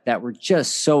on that were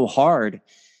just so hard.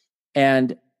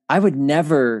 And I would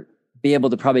never be able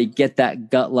to probably get that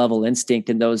gut level instinct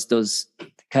and those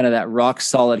kind of that rock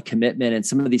solid commitment and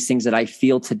some of these things that I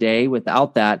feel today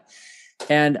without that.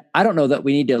 And I don't know that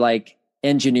we need to like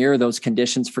engineer those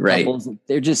conditions for couples.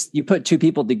 They're just, you put two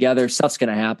people together, stuff's going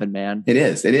to happen, man. It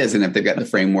is. And if they've got the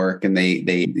framework and they're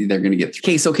going to get through.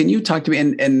 Okay. So can you talk to me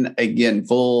and again,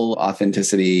 full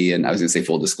authenticity, and I was going to say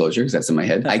full disclosure because that's in my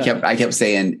head. I kept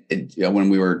saying when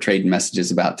we were trading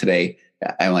messages about today,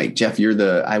 I'm like, Geoff,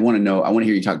 I want to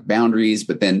hear you talk boundaries,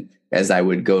 but then as I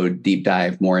would go deep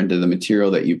dive more into the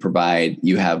material that you provide,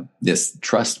 you have this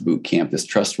trust boot camp, this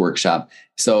trust workshop.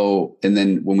 So, and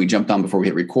then when we jumped on before we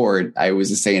hit record, I was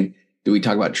just saying, do we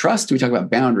talk about trust? Do we talk about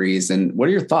boundaries? And what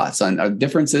are your thoughts on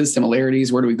differences,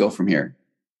 similarities? Where do we go from here?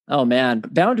 Oh man,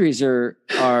 boundaries are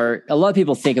a lot of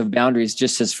people think of boundaries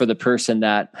just as for the person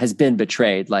that has been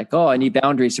betrayed. Like, I need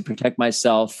boundaries to protect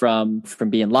myself from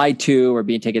being lied to or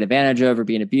being taken advantage of or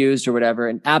being abused or whatever.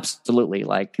 And absolutely,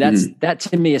 like that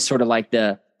to me is sort of like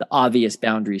the obvious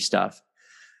boundary stuff.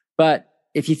 But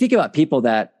if you think about people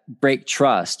that break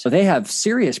trust, so they have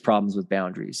serious problems with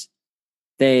boundaries.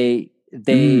 They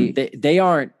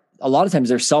aren't. A lot of times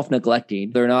they're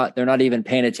self-neglecting. They're not even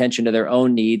paying attention to their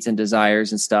own needs and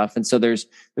desires and stuff. And so they're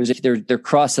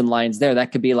crossing lines there.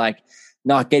 That could be like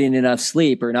not getting enough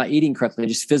sleep or not eating correctly,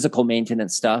 just physical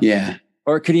maintenance stuff. Yeah.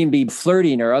 Or it could even be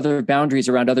flirting or other boundaries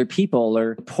around other people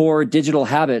or poor digital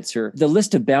habits, or the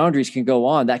list of boundaries can go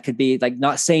on. That could be like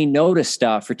not saying no to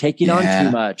stuff or taking on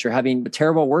too much or having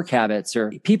terrible work habits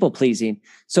or people pleasing.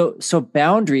 So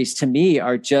boundaries to me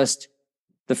are just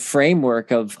the framework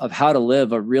of how to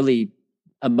live a really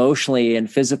emotionally and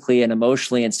physically and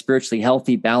emotionally and spiritually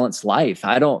healthy, balanced life.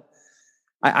 I don't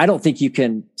think you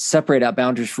can separate out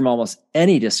boundaries from almost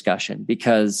any discussion,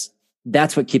 because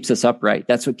that's what keeps us upright.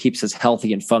 That's what keeps us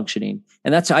healthy and functioning.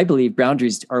 And I believe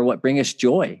boundaries are what bring us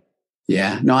joy.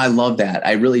 Yeah, no, I love that.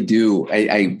 I really do.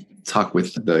 I talk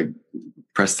with the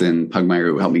Preston Pugmire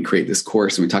who helped me create this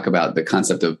course, and we talk about the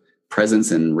concept of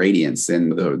presence and radiance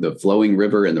and the flowing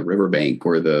river and the riverbank,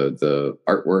 or the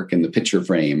artwork and the picture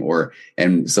frame,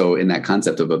 and so in that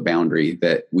concept of a boundary,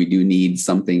 that we do need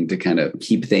something to kind of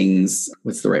keep things,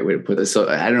 what's the right way to put this? So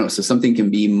I don't know. So something there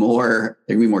can be more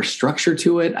structure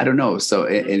to it. I don't know. So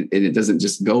it doesn't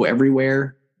just go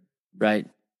everywhere. Right.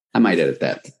 I might edit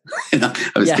that. No,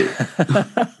 I was kidding.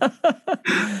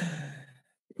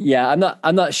 Yeah,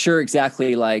 I'm not sure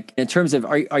exactly, like in terms of,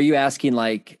 are you asking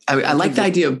like, I like the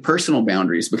idea of personal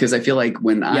boundaries, because I feel like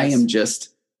when I am just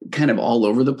kind of all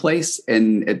over the place,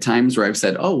 and at times where I've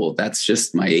said, oh, well, that's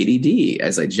just my ADD,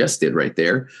 as I just did right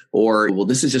there, or, well,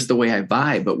 this is just the way I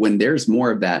vibe. But when there's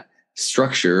more of that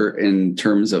structure in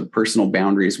terms of personal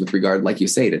boundaries with regard, like you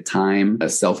say, to time,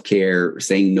 self-care,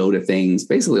 saying no to things,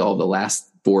 basically all the last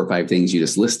 4 or 5 things you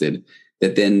just listed,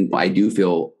 that then I do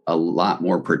feel a lot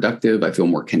more productive. I feel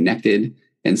more connected.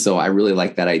 And so I really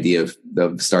like that idea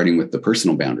of starting with the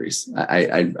personal boundaries.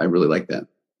 I really like that.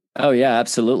 Oh yeah,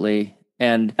 absolutely.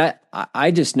 And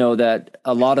I just know that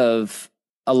a lot of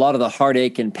the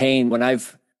heartache and pain when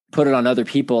I've put it on other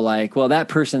people, like, well, that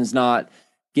person's not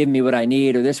giving me what I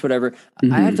need or this, whatever.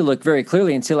 Mm-hmm. I have to look very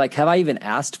clearly and say, like, have I even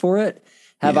asked for it?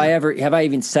 Have I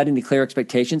even set any clear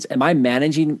expectations? Am I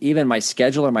managing even my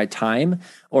schedule or my time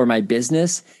or my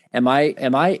business? Am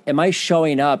I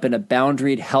showing up in a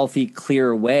boundaried, healthy,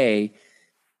 clear way?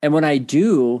 And when I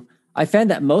do, I find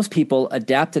that most people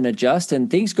adapt and adjust and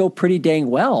things go pretty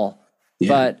dang well.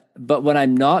 Yeah. But when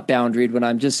I'm not boundaried, when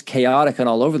I'm just chaotic and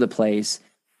all over the place,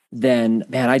 then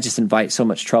man, I just invite so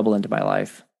much trouble into my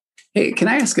life. Hey, can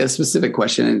I ask a specific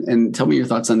question and tell me your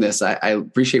thoughts on this? I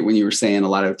appreciate when you were saying a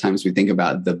lot of times we think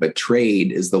about the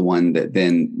betrayed is the one that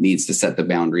then needs to set the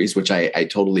boundaries, which I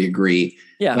totally agree.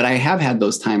 Yeah. But I have had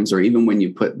those times where even when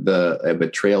you put a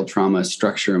betrayal trauma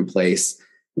structure in place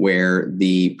where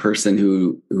the person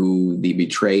who the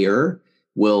betrayer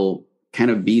will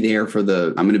kind of be there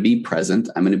I'm going to be present.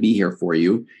 I'm going to be here for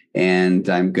you. And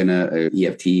I'm going to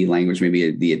EFT language,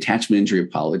 maybe the attachment injury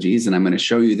apologies. And I'm going to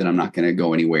show you that I'm not going to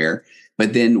go anywhere.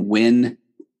 But then when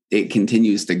it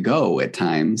continues to go at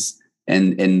times,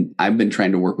 and I've been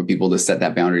trying to work with people to set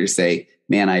that boundary to say,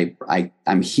 man,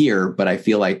 I'm here, but I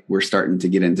feel like we're starting to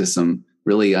get into some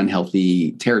really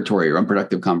unhealthy territory or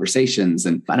unproductive conversations.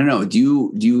 And I don't know,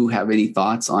 do you have any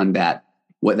thoughts on that,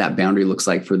 what that boundary looks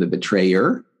like for the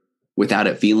betrayer without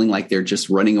it feeling like they're just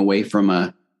running away from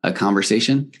a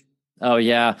conversation? Oh,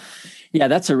 yeah. Yeah,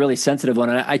 that's a really sensitive one.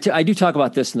 And I do talk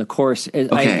about this in the course.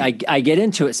 Okay. I get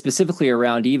into it specifically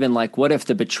around even like, what if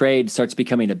the betrayed starts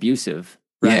becoming abusive?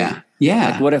 Right? Yeah.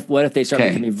 Yeah. Like what if they start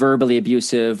becoming verbally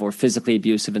abusive or physically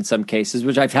abusive in some cases,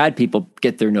 which I've had people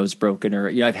get their nose broken, or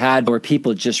I've had where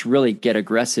people just really get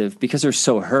aggressive because they're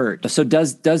so hurt. So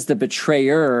does the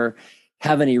betrayer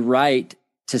have any right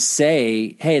to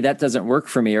say, hey, that doesn't work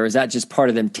for me? Or is that just part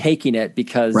of them taking it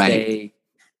because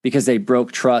they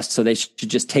broke trust, so they should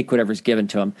just take whatever's given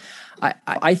to them?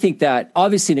 I think that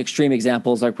obviously in extreme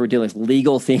examples, like we're dealing with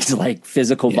legal things like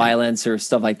physical violence or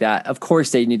stuff like that, of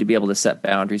course they need to be able to set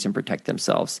boundaries and protect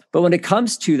themselves. But when it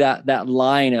comes to that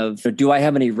line of, do I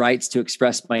have any rights to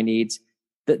express my needs?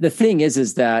 The thing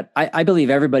is that I believe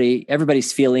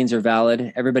everybody's feelings are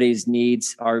valid. Everybody's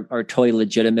needs are totally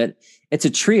legitimate. It's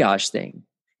a triage thing.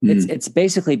 It's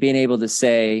basically being able to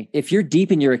say, if you're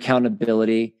deep in your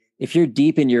accountability, if you're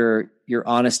deep in your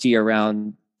honesty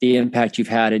around the impact you've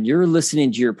had, and you're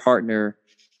listening to your partner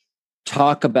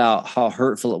talk about how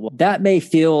hurtful it was, that may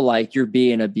feel like you're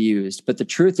being abused. But the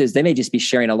truth is they may just be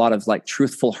sharing a lot of like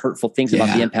truthful, hurtful things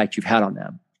about the impact you've had on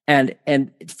them.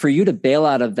 And for you to bail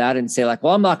out of that and say like,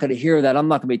 well, I'm not going to hear that, I'm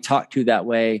not going to be talked to that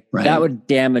way, that would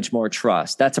damage more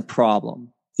trust. That's a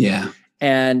problem. Yeah.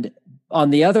 And on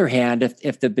the other hand,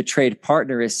 if the betrayed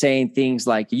partner is saying things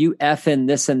like, you effing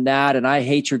this and that, and I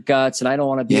hate your guts and I don't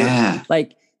want to be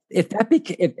like, if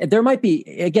there might be,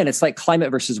 again, it's like climate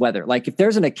versus weather. Like if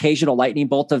there's an occasional lightning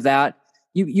bolt of that,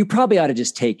 you probably ought to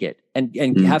just take it and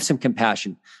have some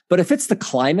compassion. But if it's the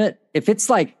climate, if it's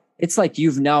like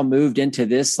you've now moved into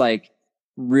this like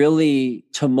really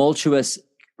tumultuous,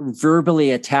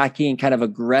 verbally attacking, kind of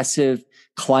aggressive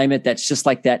climate that's just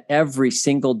like that every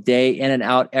single day, in and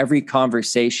out, every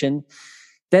conversation,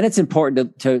 then it's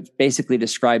important to basically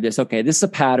describe this. Okay, this is a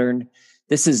pattern.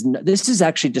 This is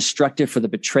actually destructive for the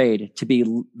betrayed to be.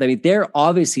 I mean, they're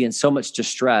obviously in so much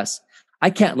distress. I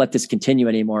can't let this continue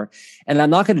anymore. And I'm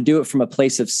not going to do it from a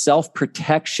place of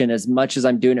self-protection as much as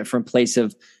I'm doing it from a place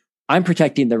of, I'm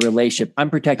protecting the relationship. I'm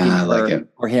protecting her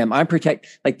or him.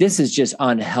 Like this is just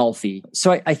unhealthy.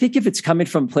 So I think if it's coming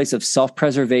from a place of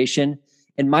self-preservation,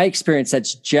 in my experience,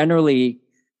 that's generally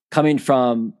coming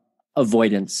from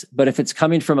avoidance. But if it's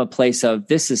coming from a place of,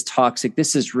 this is toxic,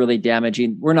 this is really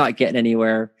damaging, we're not getting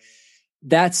anywhere,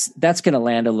 that's going to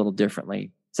land a little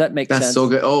differently. Does that make sense? That's so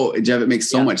good. Oh, Geoff, it makes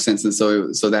so much sense. And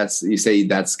so that's, you say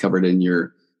that's covered in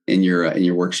your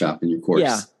workshop, in your course.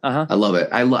 Yeah. Uh-huh. I love it.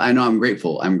 I know I'm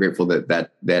grateful. I'm grateful that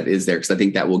is there, because I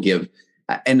think that will give.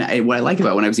 And what I like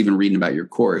about when I was even reading about your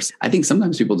course, I think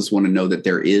sometimes people just want to know that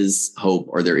there is hope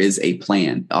or there is a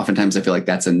plan. Oftentimes I feel like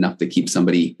that's enough to keep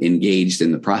somebody engaged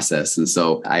in the process. And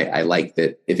so I like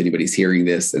that if anybody's hearing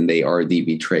this and they are the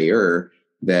betrayer,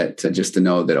 that just to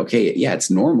know that, okay, yeah,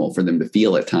 it's normal for them to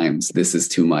feel at times this is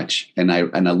too much. And I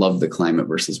love the climate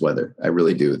versus weather. I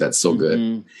really do. That's so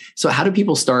good. So how do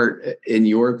people start, in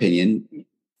your opinion?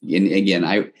 And again,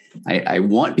 I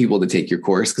want people to take your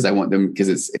course because I want them, because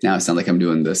it sounds like I'm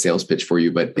doing the sales pitch for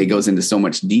you, but it goes into so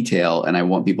much detail, and I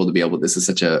want people to be able, this is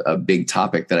such a big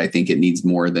topic that I think it needs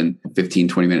more than 15,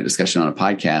 20-minute discussion on a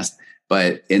podcast.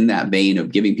 But in that vein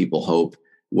of giving people hope,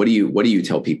 what do you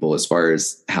tell people as far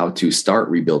as how to start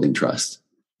rebuilding trust?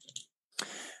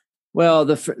 Well,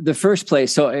 the first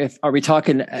place. So, are we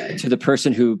talking to the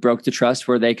person who broke the trust,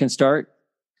 where they can start,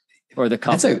 or the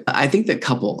couple? I think the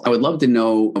couple. I would love to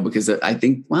know, because I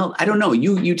think. Well, I don't know.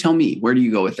 You tell me. Where do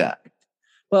you go with that?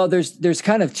 Well, there's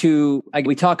kind of two.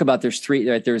 We talk about there's three.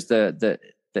 Right? There's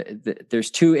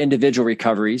there's two individual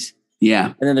recoveries. Yeah.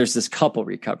 And then there's this couple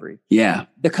recovery. Yeah.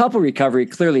 The couple recovery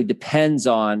clearly depends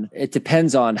on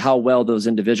how well those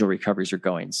individual recoveries are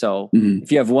going. So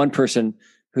if you have one person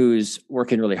who's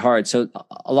working really hard, so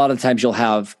a lot of times you'll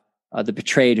have the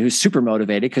betrayed who's super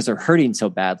motivated because they're hurting so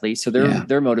badly. So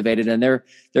they're motivated and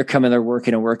they're coming, they're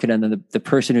working. And then the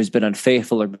person who's been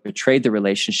unfaithful or betrayed the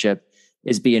relationship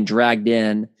is being dragged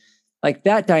in. Like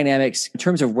that dynamics in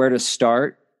terms of where to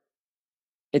start,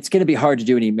 it's going to be hard to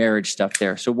do any marriage stuff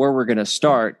there. So where we're going to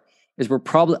start is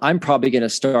I'm probably going to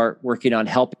start working on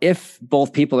help. If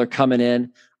both people are coming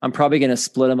in, I'm probably going to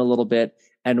split them a little bit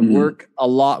and work a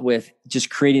lot with just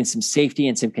creating some safety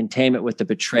and some containment with the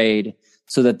betrayed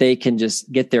so that they can just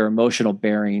get their emotional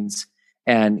bearings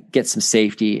and get some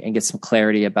safety and get some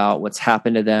clarity about what's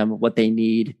happened to them, what they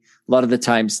need. A lot of the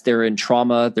times they're in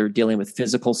trauma, they're dealing with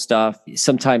physical stuff.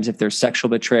 Sometimes if there's sexual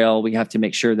betrayal, we have to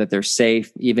make sure that they're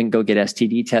safe, even go get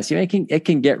STD tests. it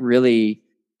can get really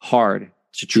hard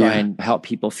to try and help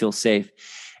people feel safe.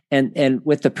 And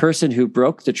with the person who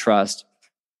broke the trust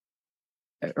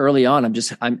early on,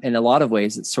 I'm in a lot of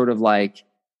ways, it's sort of like,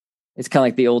 it's kind of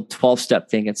like the old 12-step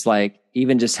thing. It's like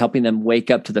even just helping them wake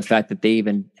up to the fact that they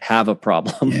even have a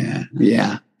problem.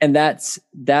 Yeah. And that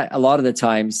a lot of the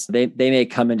times they may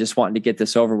come in just wanting to get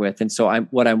this over with. And so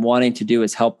what I'm wanting to do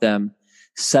is help them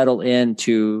settle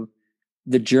into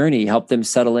the journey, help them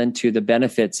settle into the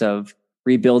benefits of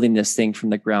rebuilding this thing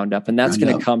from the ground up. And that's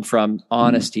going to come from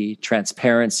honesty,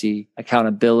 transparency,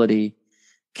 accountability,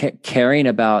 caring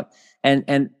about,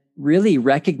 and really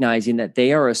recognizing that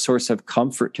they are a source of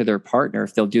comfort to their partner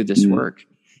if they'll do this work.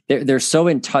 They're so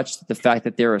in touch with the fact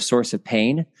that they're a source of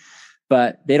pain,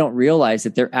 but they don't realize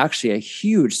that they're actually a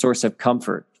huge source of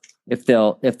comfort if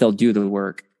they'll do the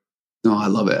work. No, I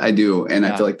love it. I do. And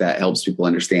I feel like that helps people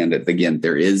understand that, again,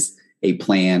 there is a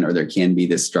plan, or there can be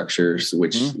this structure,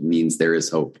 which means there is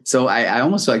hope. So I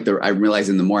almost feel like I'm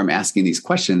realizing the more I'm asking these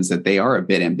questions that they are a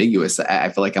bit ambiguous. I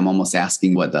feel like I'm almost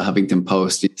asking what the Huffington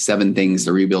Post, 7 things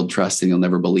to rebuild trust and you'll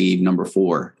never believe, number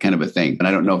 4 kind of a thing. And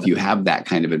I don't know if you have that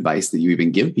kind of advice that you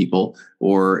even give people,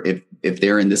 or if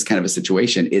they're in this kind of a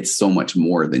situation, it's so much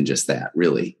more than just that,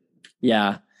 really.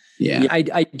 Yeah.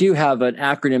 I do have an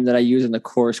acronym that I use in the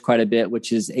course quite a bit,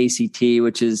 which is ACT,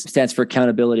 which stands for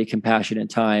accountability, compassion, and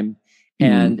time.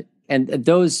 And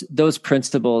those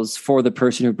principles for the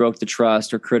person who broke the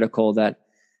trust are critical, that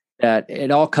it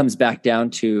all comes back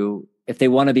down to, if they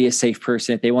want to be a safe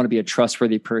person, if they want to be a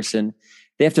trustworthy person,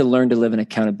 they have to learn to live in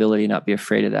accountability and not be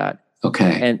afraid of that.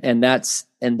 Okay. And that's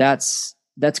going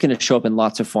to show up in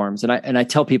lots of forms. And I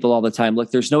tell people all the time,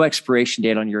 look, there's no expiration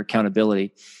date on your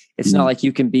accountability. It's not like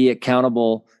you can be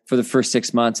accountable for the first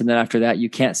 6 months, and then after that,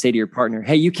 you can't say to your partner,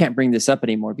 hey, you can't bring this up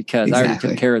anymore because I already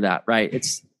took care of that, right?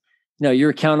 No,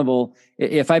 you're accountable.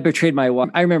 If I betrayed my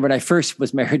wife, I remember when I first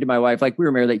was married to my wife, like we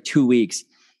were married like 2 weeks,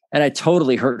 and I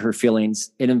totally hurt her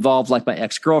feelings. It involved like my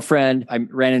ex-girlfriend. I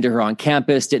ran into her on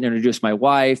campus, didn't introduce my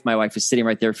wife. My wife was sitting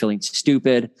right there feeling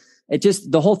stupid.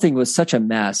 The whole thing was such a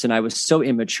mess, and I was so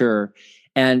immature.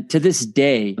 And to this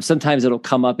day, sometimes it'll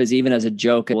come up even as a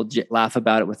joke, and we'll laugh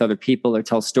about it with other people or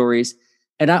tell stories.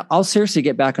 And I'll seriously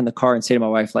get back in the car and say to my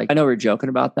wife, like, I know we're joking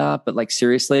about that, but like,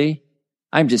 seriously,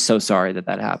 I'm just so sorry that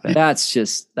happened. That's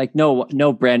just like,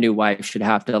 no brand new wife should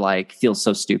have to like feel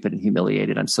so stupid and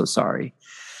humiliated. I'm so sorry.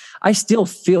 I still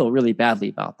feel really badly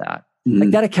about that.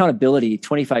 Like that accountability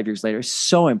 25 years later is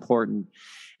so important.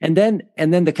 And then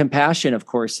the compassion, of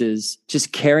course, is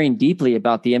just caring deeply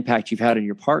about the impact you've had on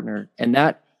your partner. And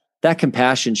that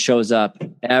compassion shows up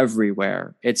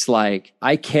everywhere. It's like,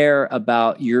 I care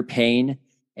about your pain,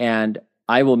 and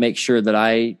I will make sure that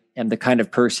I am the kind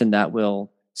of person that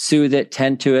will soothe it,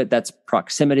 tend to it. That's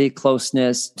proximity,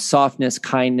 closeness, softness,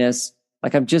 kindness.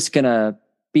 Like, I'm just going to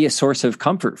be a source of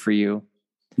comfort for you.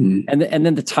 And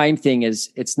then the time thing is,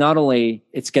 it's not only,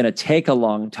 it's going to take a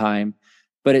long time,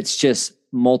 but it's just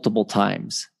multiple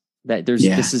times that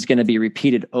this is going to be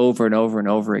repeated over and over and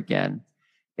over again.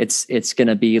 It's going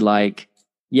to be like,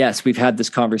 yes, we've had this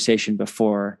conversation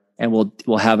before, and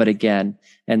we'll have it again.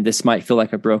 And this might feel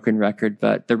like a broken record,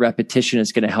 but the repetition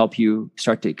is going to help you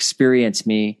start to experience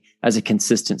me as a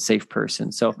consistent, safe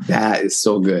person. So that is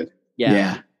so good.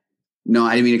 Yeah. No,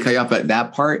 I didn't mean to cut you off, but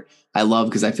that part I love,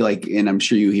 because I feel like, and I'm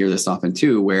sure you hear this often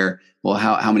too, where, well,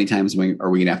 how many times are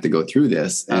we going to have to go through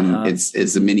this? And it's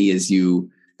as many as you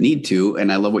need to.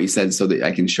 And I love what you said, so that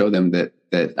I can show them that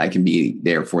I can be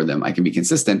there for them. I can be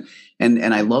consistent.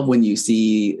 And I love when you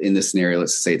see in this scenario,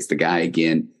 let's say it's the guy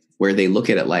again, where they look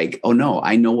at it like, oh no,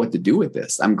 I know what to do with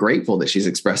this. I'm grateful that she's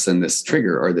expressing this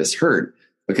trigger or this hurt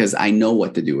because I know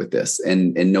what to do with this.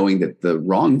 And knowing that the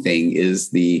wrong thing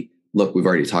is look, we've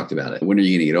already talked about it. When are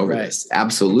you going to get over this?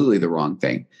 Absolutely the wrong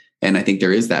thing. And I think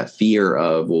there is that fear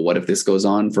of, well, what if this goes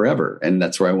on forever? And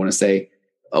that's where I want to say,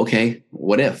 okay,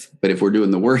 what if? But if we're doing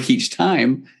the work each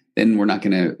time, then we're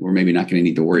maybe not going to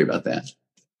need to worry about that.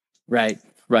 Right.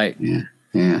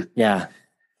 Yeah.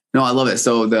 No, I love it.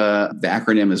 So the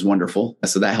acronym is wonderful.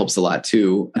 So that helps a lot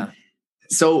too. Yeah.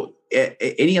 So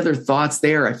any other thoughts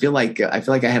there? I feel like I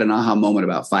had an aha moment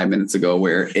about 5 minutes ago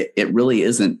where it really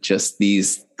isn't just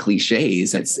these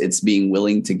cliches. It's being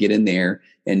willing to get in there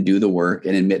and do the work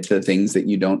and admit to the things that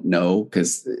you don't know,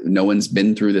 because no one's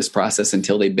been through this process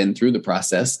until they've been through the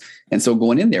process. And so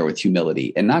going in there with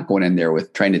humility and not going in there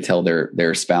with trying to tell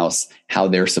their spouse how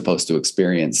they're supposed to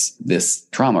experience this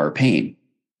trauma or pain.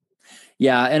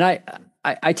 Yeah. And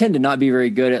I tend to not be very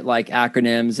good at like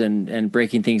acronyms and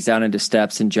breaking things down into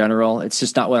steps in general. It's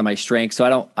just not one of my strengths.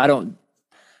 So I don't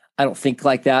think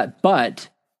like that. But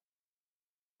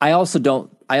I also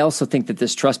think that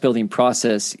this trust building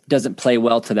process doesn't play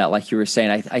well to that. Like you were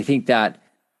saying, I think that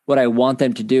what I want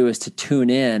them to do is to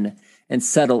tune in and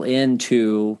settle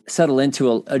into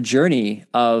a journey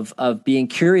of being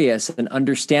curious and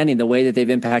understanding the way that they've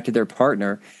impacted their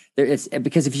partner. It's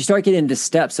because if you start getting into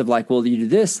steps of like, well, you do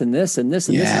this and this and this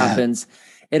and this happens,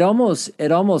 it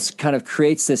almost kind of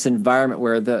creates this environment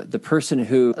where the person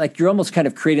who, like, you're almost kind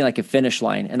of creating like a finish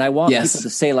line. And I want people to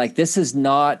say, like, this is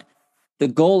not, the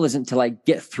goal isn't to like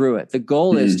get through it. The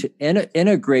goal is to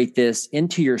integrate this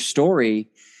into your story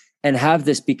and have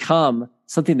this become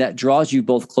something that draws you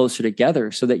both closer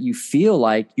together so that you feel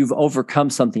like you've overcome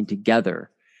something together.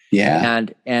 Yeah.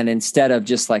 And instead of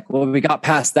just like, well, we got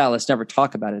past that, let's never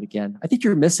talk about it again. I think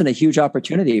you're missing a huge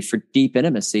opportunity for deep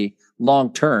intimacy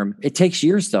long term. It takes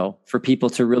years though for people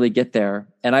to really get there.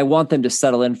 And I want them to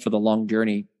settle in for the long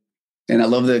journey. And I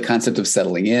love the concept of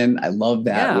settling in. I love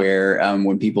that where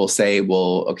when people say,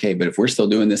 well, okay, but if we're still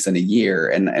doing this in a year,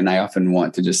 and I often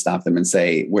want to just stop them and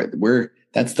say,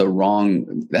 that's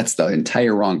the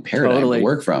entire wrong paradigm to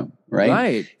work from.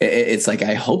 Right. It's like,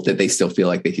 I hope that they still feel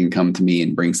like they can come to me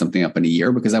and bring something up in a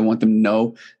year, because I want them to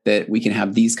know that we can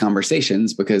have these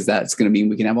conversations, because that's going to mean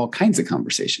we can have all kinds of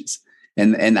conversations.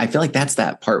 And I feel like that's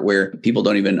that part where people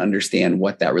don't even understand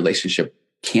what that relationship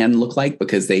can look like,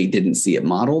 because they didn't see it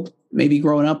modeled maybe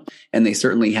growing up. And they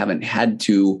certainly haven't had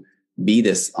to be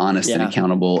this honest and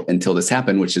accountable until this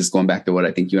happened, which is going back to what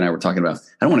I think you and I were talking about.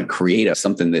 I don't want to create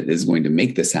something that is going to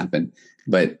make this happen.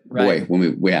 But boy,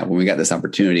 when we got this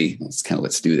opportunity,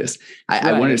 let's do this.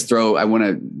 I want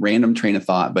a random train of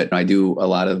thought, but I do a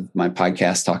lot of my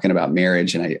podcasts talking about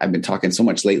marriage. And I've been talking so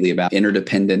much lately about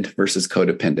interdependent versus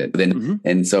codependent.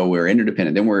 And so we're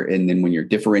interdependent. And then when you're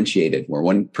differentiated, where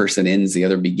one person ends, the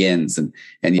other begins. And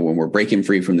when we're breaking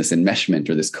free from this enmeshment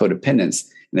or this codependence,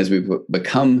 and as we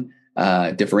become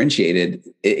differentiated,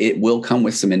 it will come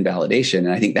with some invalidation.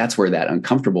 And I think that's where that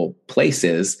uncomfortable place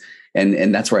is.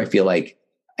 And that's where I feel like,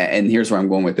 and here's where I'm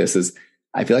going with this, is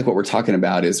I feel like what we're talking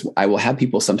about is I will have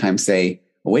people sometimes say,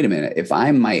 well, wait a minute,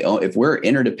 if we're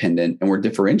interdependent and we're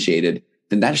differentiated,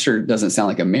 then that sure doesn't sound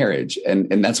like a marriage.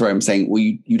 And that's where I'm saying, well,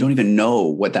 you don't even know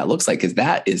what that looks like, because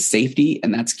that is safety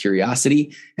and that's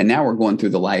curiosity. And now we're going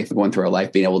through our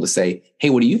life, being able to say, hey,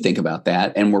 what do you think about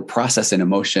that? And we're processing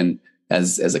emotion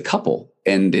as a couple.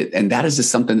 And that is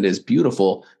just something that is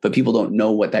beautiful, but people don't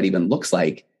know what that even looks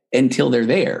like until they're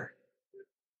there.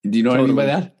 Do you know what I mean by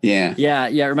that? Yeah.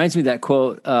 It reminds me of that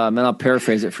quote, and I'll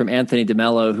paraphrase it, from Anthony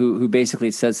DeMello, who basically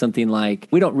says something like,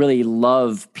 we don't really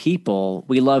love people.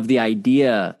 We love the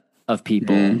idea of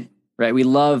people, right? We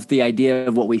love the idea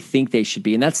of what we think they should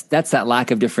be. And that's that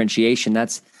lack of differentiation.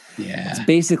 That's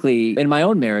basically in my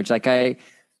own marriage. I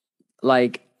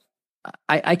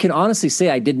can honestly say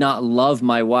I did not love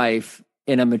my wife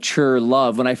in a mature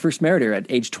love when I first married her at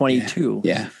age 22.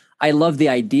 Yeah. I love the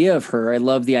idea of her. I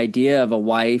love the idea of a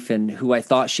wife and who I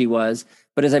thought she was.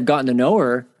 But as I've gotten to know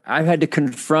her, I've had to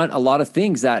confront a lot of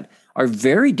things that are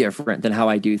very different than how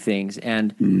I do things.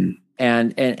 And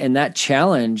that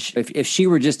challenge, if she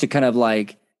were just to kind of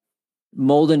like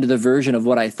mold into the version of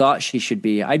what I thought she should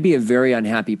be, I'd be a very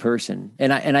unhappy person.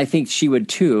 And I think she would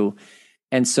too.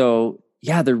 And so,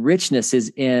 the richness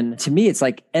is in, to me, it's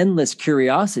like endless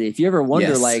curiosity. If you ever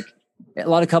wonder, like, a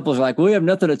lot of couples are like, well, we have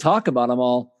nothing to talk about. I'm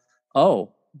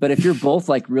all, but if you're both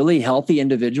like really healthy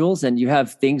individuals and you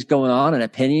have things going on and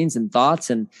opinions and thoughts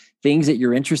and things that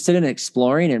you're interested in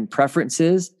exploring and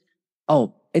preferences,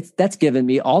 that's given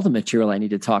me all the material I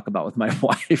need to talk about with my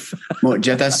wife. Well,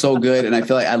 Geoff, that's so good. And I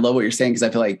feel like I love what you're saying, because I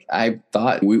feel like I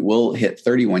thought we will hit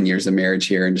 31 years of marriage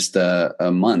here in just a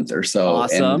month or so.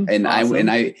 Awesome.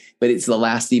 Awesome. But it's the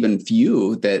last even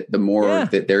few that the more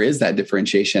that there is that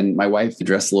differentiation. My wife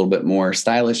dressed a little bit more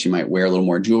stylish. She might wear a little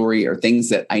more jewelry or things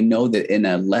that I know that in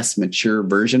a less mature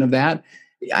version of that,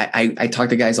 I talk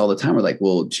to guys all the time. We're like,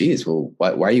 well, geez,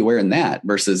 why are you wearing that?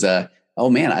 Versus, oh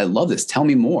man, I love this. Tell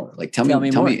me more. Like, tell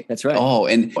me more. That's right. Oh,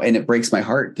 and it breaks my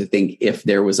heart to think if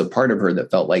there was a part of her that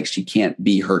felt like she can't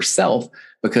be herself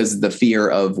because the fear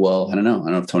of, well, I don't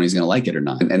know if Tony's going to like it or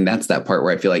not. And that's that part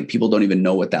where I feel like people don't even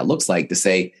know what that looks like to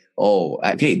say, oh,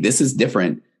 okay, this is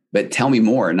different, but tell me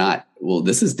more. Not, well,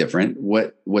 this is different.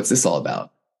 What's this all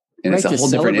about? And it's a whole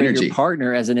different energy. Your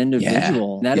partner as an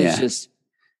individual. Yeah. That is just,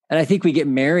 and I think we get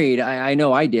married. I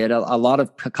know I did. A lot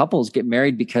of couples get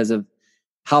married because of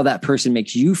how that person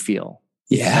makes you feel.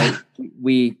 Yeah.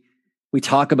 Right? We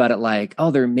talk about it like,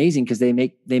 oh, they're amazing because they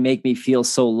make me feel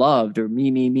so loved, or me,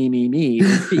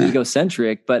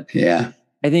 egocentric. But yeah,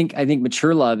 I think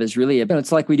mature love is really,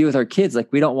 it's like we do with our kids. Like,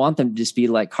 we don't want them to just be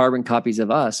like carbon copies of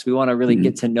us. We want to really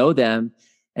get to know them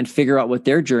and figure out what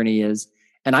their journey is.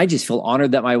 And I just feel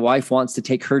honored that my wife wants to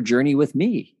take her journey with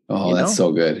me. Oh, that's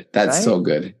so good. That's right? So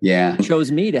good. Yeah.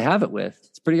 Chose me to have it with.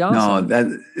 It's pretty awesome.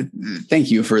 No,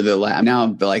 thank you for the now.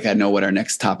 I feel like I know what our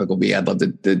next topic will be. I'd love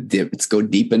to let's go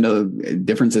deep into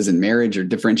differences in marriage or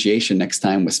differentiation next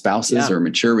time with spouses or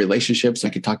mature relationships. I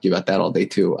could talk to you about that all day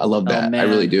too. I love that. I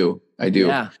really do. I do.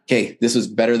 Yeah. Okay. This was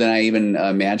better than I even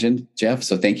imagined, Geoff.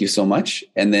 So thank you so much.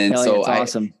 And then,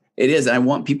 awesome. It is. And I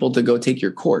want people to go take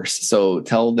your course. So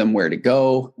tell them where to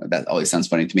go. That always sounds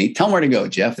funny to me. Tell them where to go,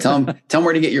 Geoff. Tell them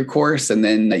where to get your course. And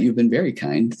then you've been very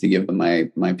kind to give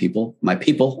my people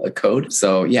a code.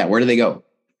 So yeah, where do they go?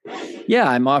 Yeah,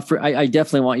 I'm offering, I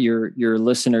definitely want your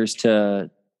listeners to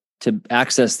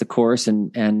access the course.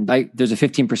 And there's a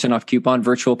 15% off coupon,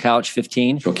 Virtual Couch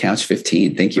 15. Virtual Couch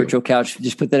 15. Thank you. Virtual Couch.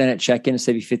 Just put that in at check-in and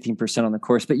save you 15% on the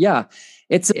course. But yeah,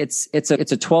 it's a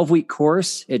 12-week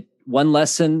course. One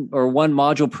lesson or one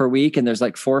module per week. And there's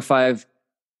like 3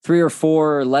 or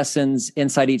 4 lessons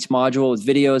inside each module with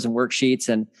videos and worksheets.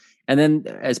 And then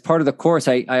as part of the course,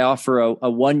 I offer a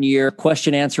 1-year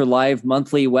question answer live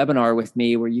monthly webinar with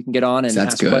me where you can get on and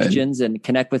ask questions and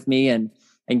connect with me and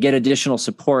get additional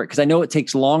support. Cause I know it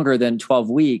takes longer than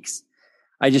 12 weeks.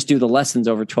 I just do the lessons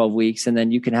over 12 weeks, and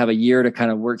then you can have a year to kind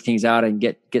of work things out and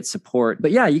get support. But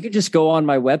yeah, you can just go on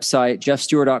my website,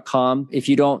 geoffsteurer.com. If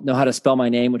you don't know how to spell my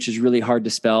name, which is really hard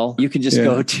to spell, you can just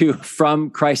go to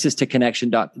From Crisis to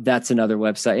Connection. That's another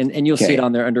website. And you'll see it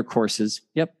on there under courses.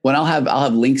 Yep. Well, I'll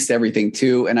have links to everything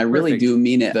too. And I really do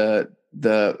mean it. I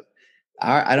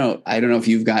don't know if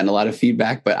you've gotten a lot of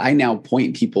feedback, but I now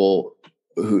point people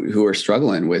who are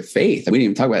struggling with faith. We didn't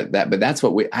even talk about that, but that's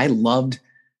what I loved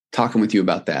talking with you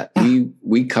about that.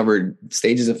 We covered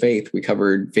stages of faith. We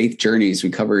covered faith journeys.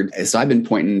 So I've been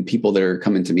pointing people that are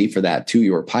coming to me for that to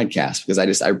your podcast,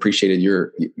 because I appreciated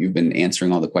you've been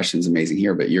answering all the questions amazing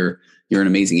here, but you're an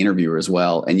amazing interviewer as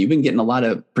well. And you've been getting a lot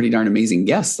of pretty darn amazing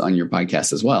guests on your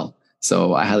podcast as well.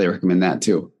 So I highly recommend that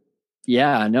too.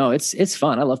 Yeah, no, it's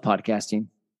fun. I love podcasting.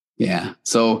 Yeah.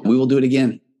 So we will do it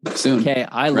again soon. Okay.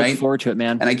 I look forward to it,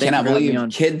 man. And I cannot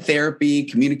believe kid therapy,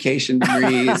 communication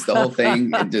degrees, the whole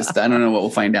thing. I don't know what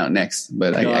we'll find out next,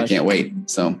 but I can't wait.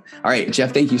 So, all right,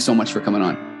 Geoff, thank you so much for coming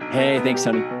on. Hey, thanks,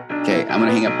 Tony. Okay. I'm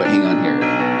going to hang up, but hang on here.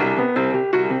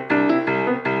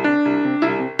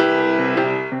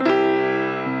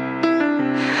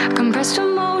 Compressed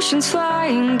emotions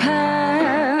flying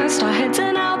past, our heads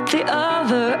and out the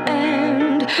other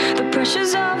end. The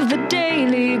pressures of the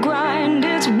daily grind,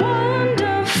 it's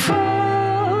wonderful.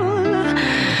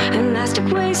 Elastic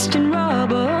waist and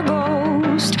rubber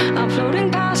ghost are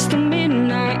floating past the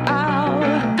midnight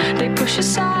hour. They push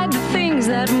aside the things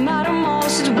that matter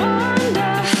most. It's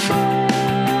wonderful.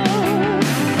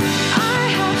 I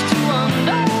have to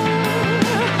wonder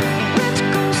which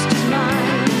ghost is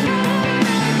mine.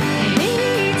 He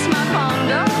eats my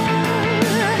ponder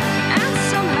and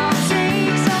somehow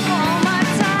takes up all my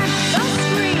time. The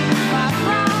scream of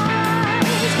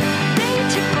fireflies, they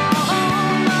tickle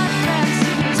all my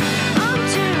fancies.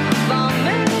 Until the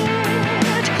vomit,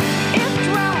 it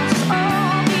drowns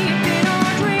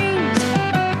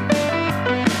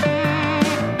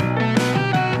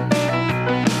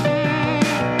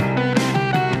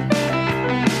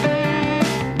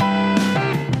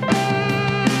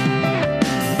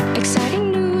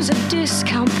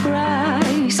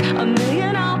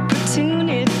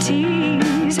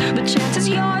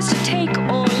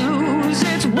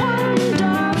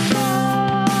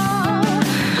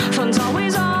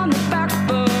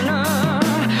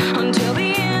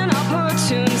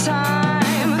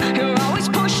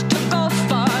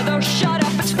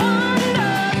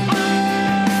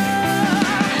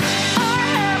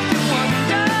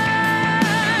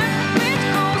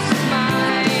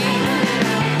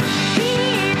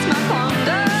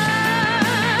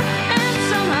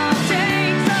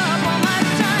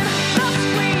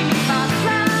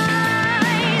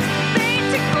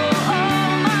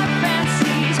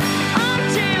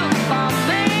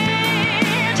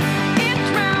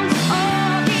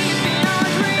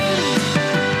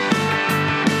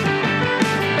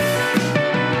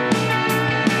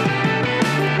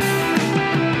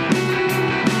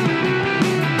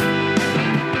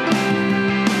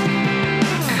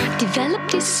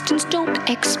distance, don't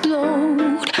explode.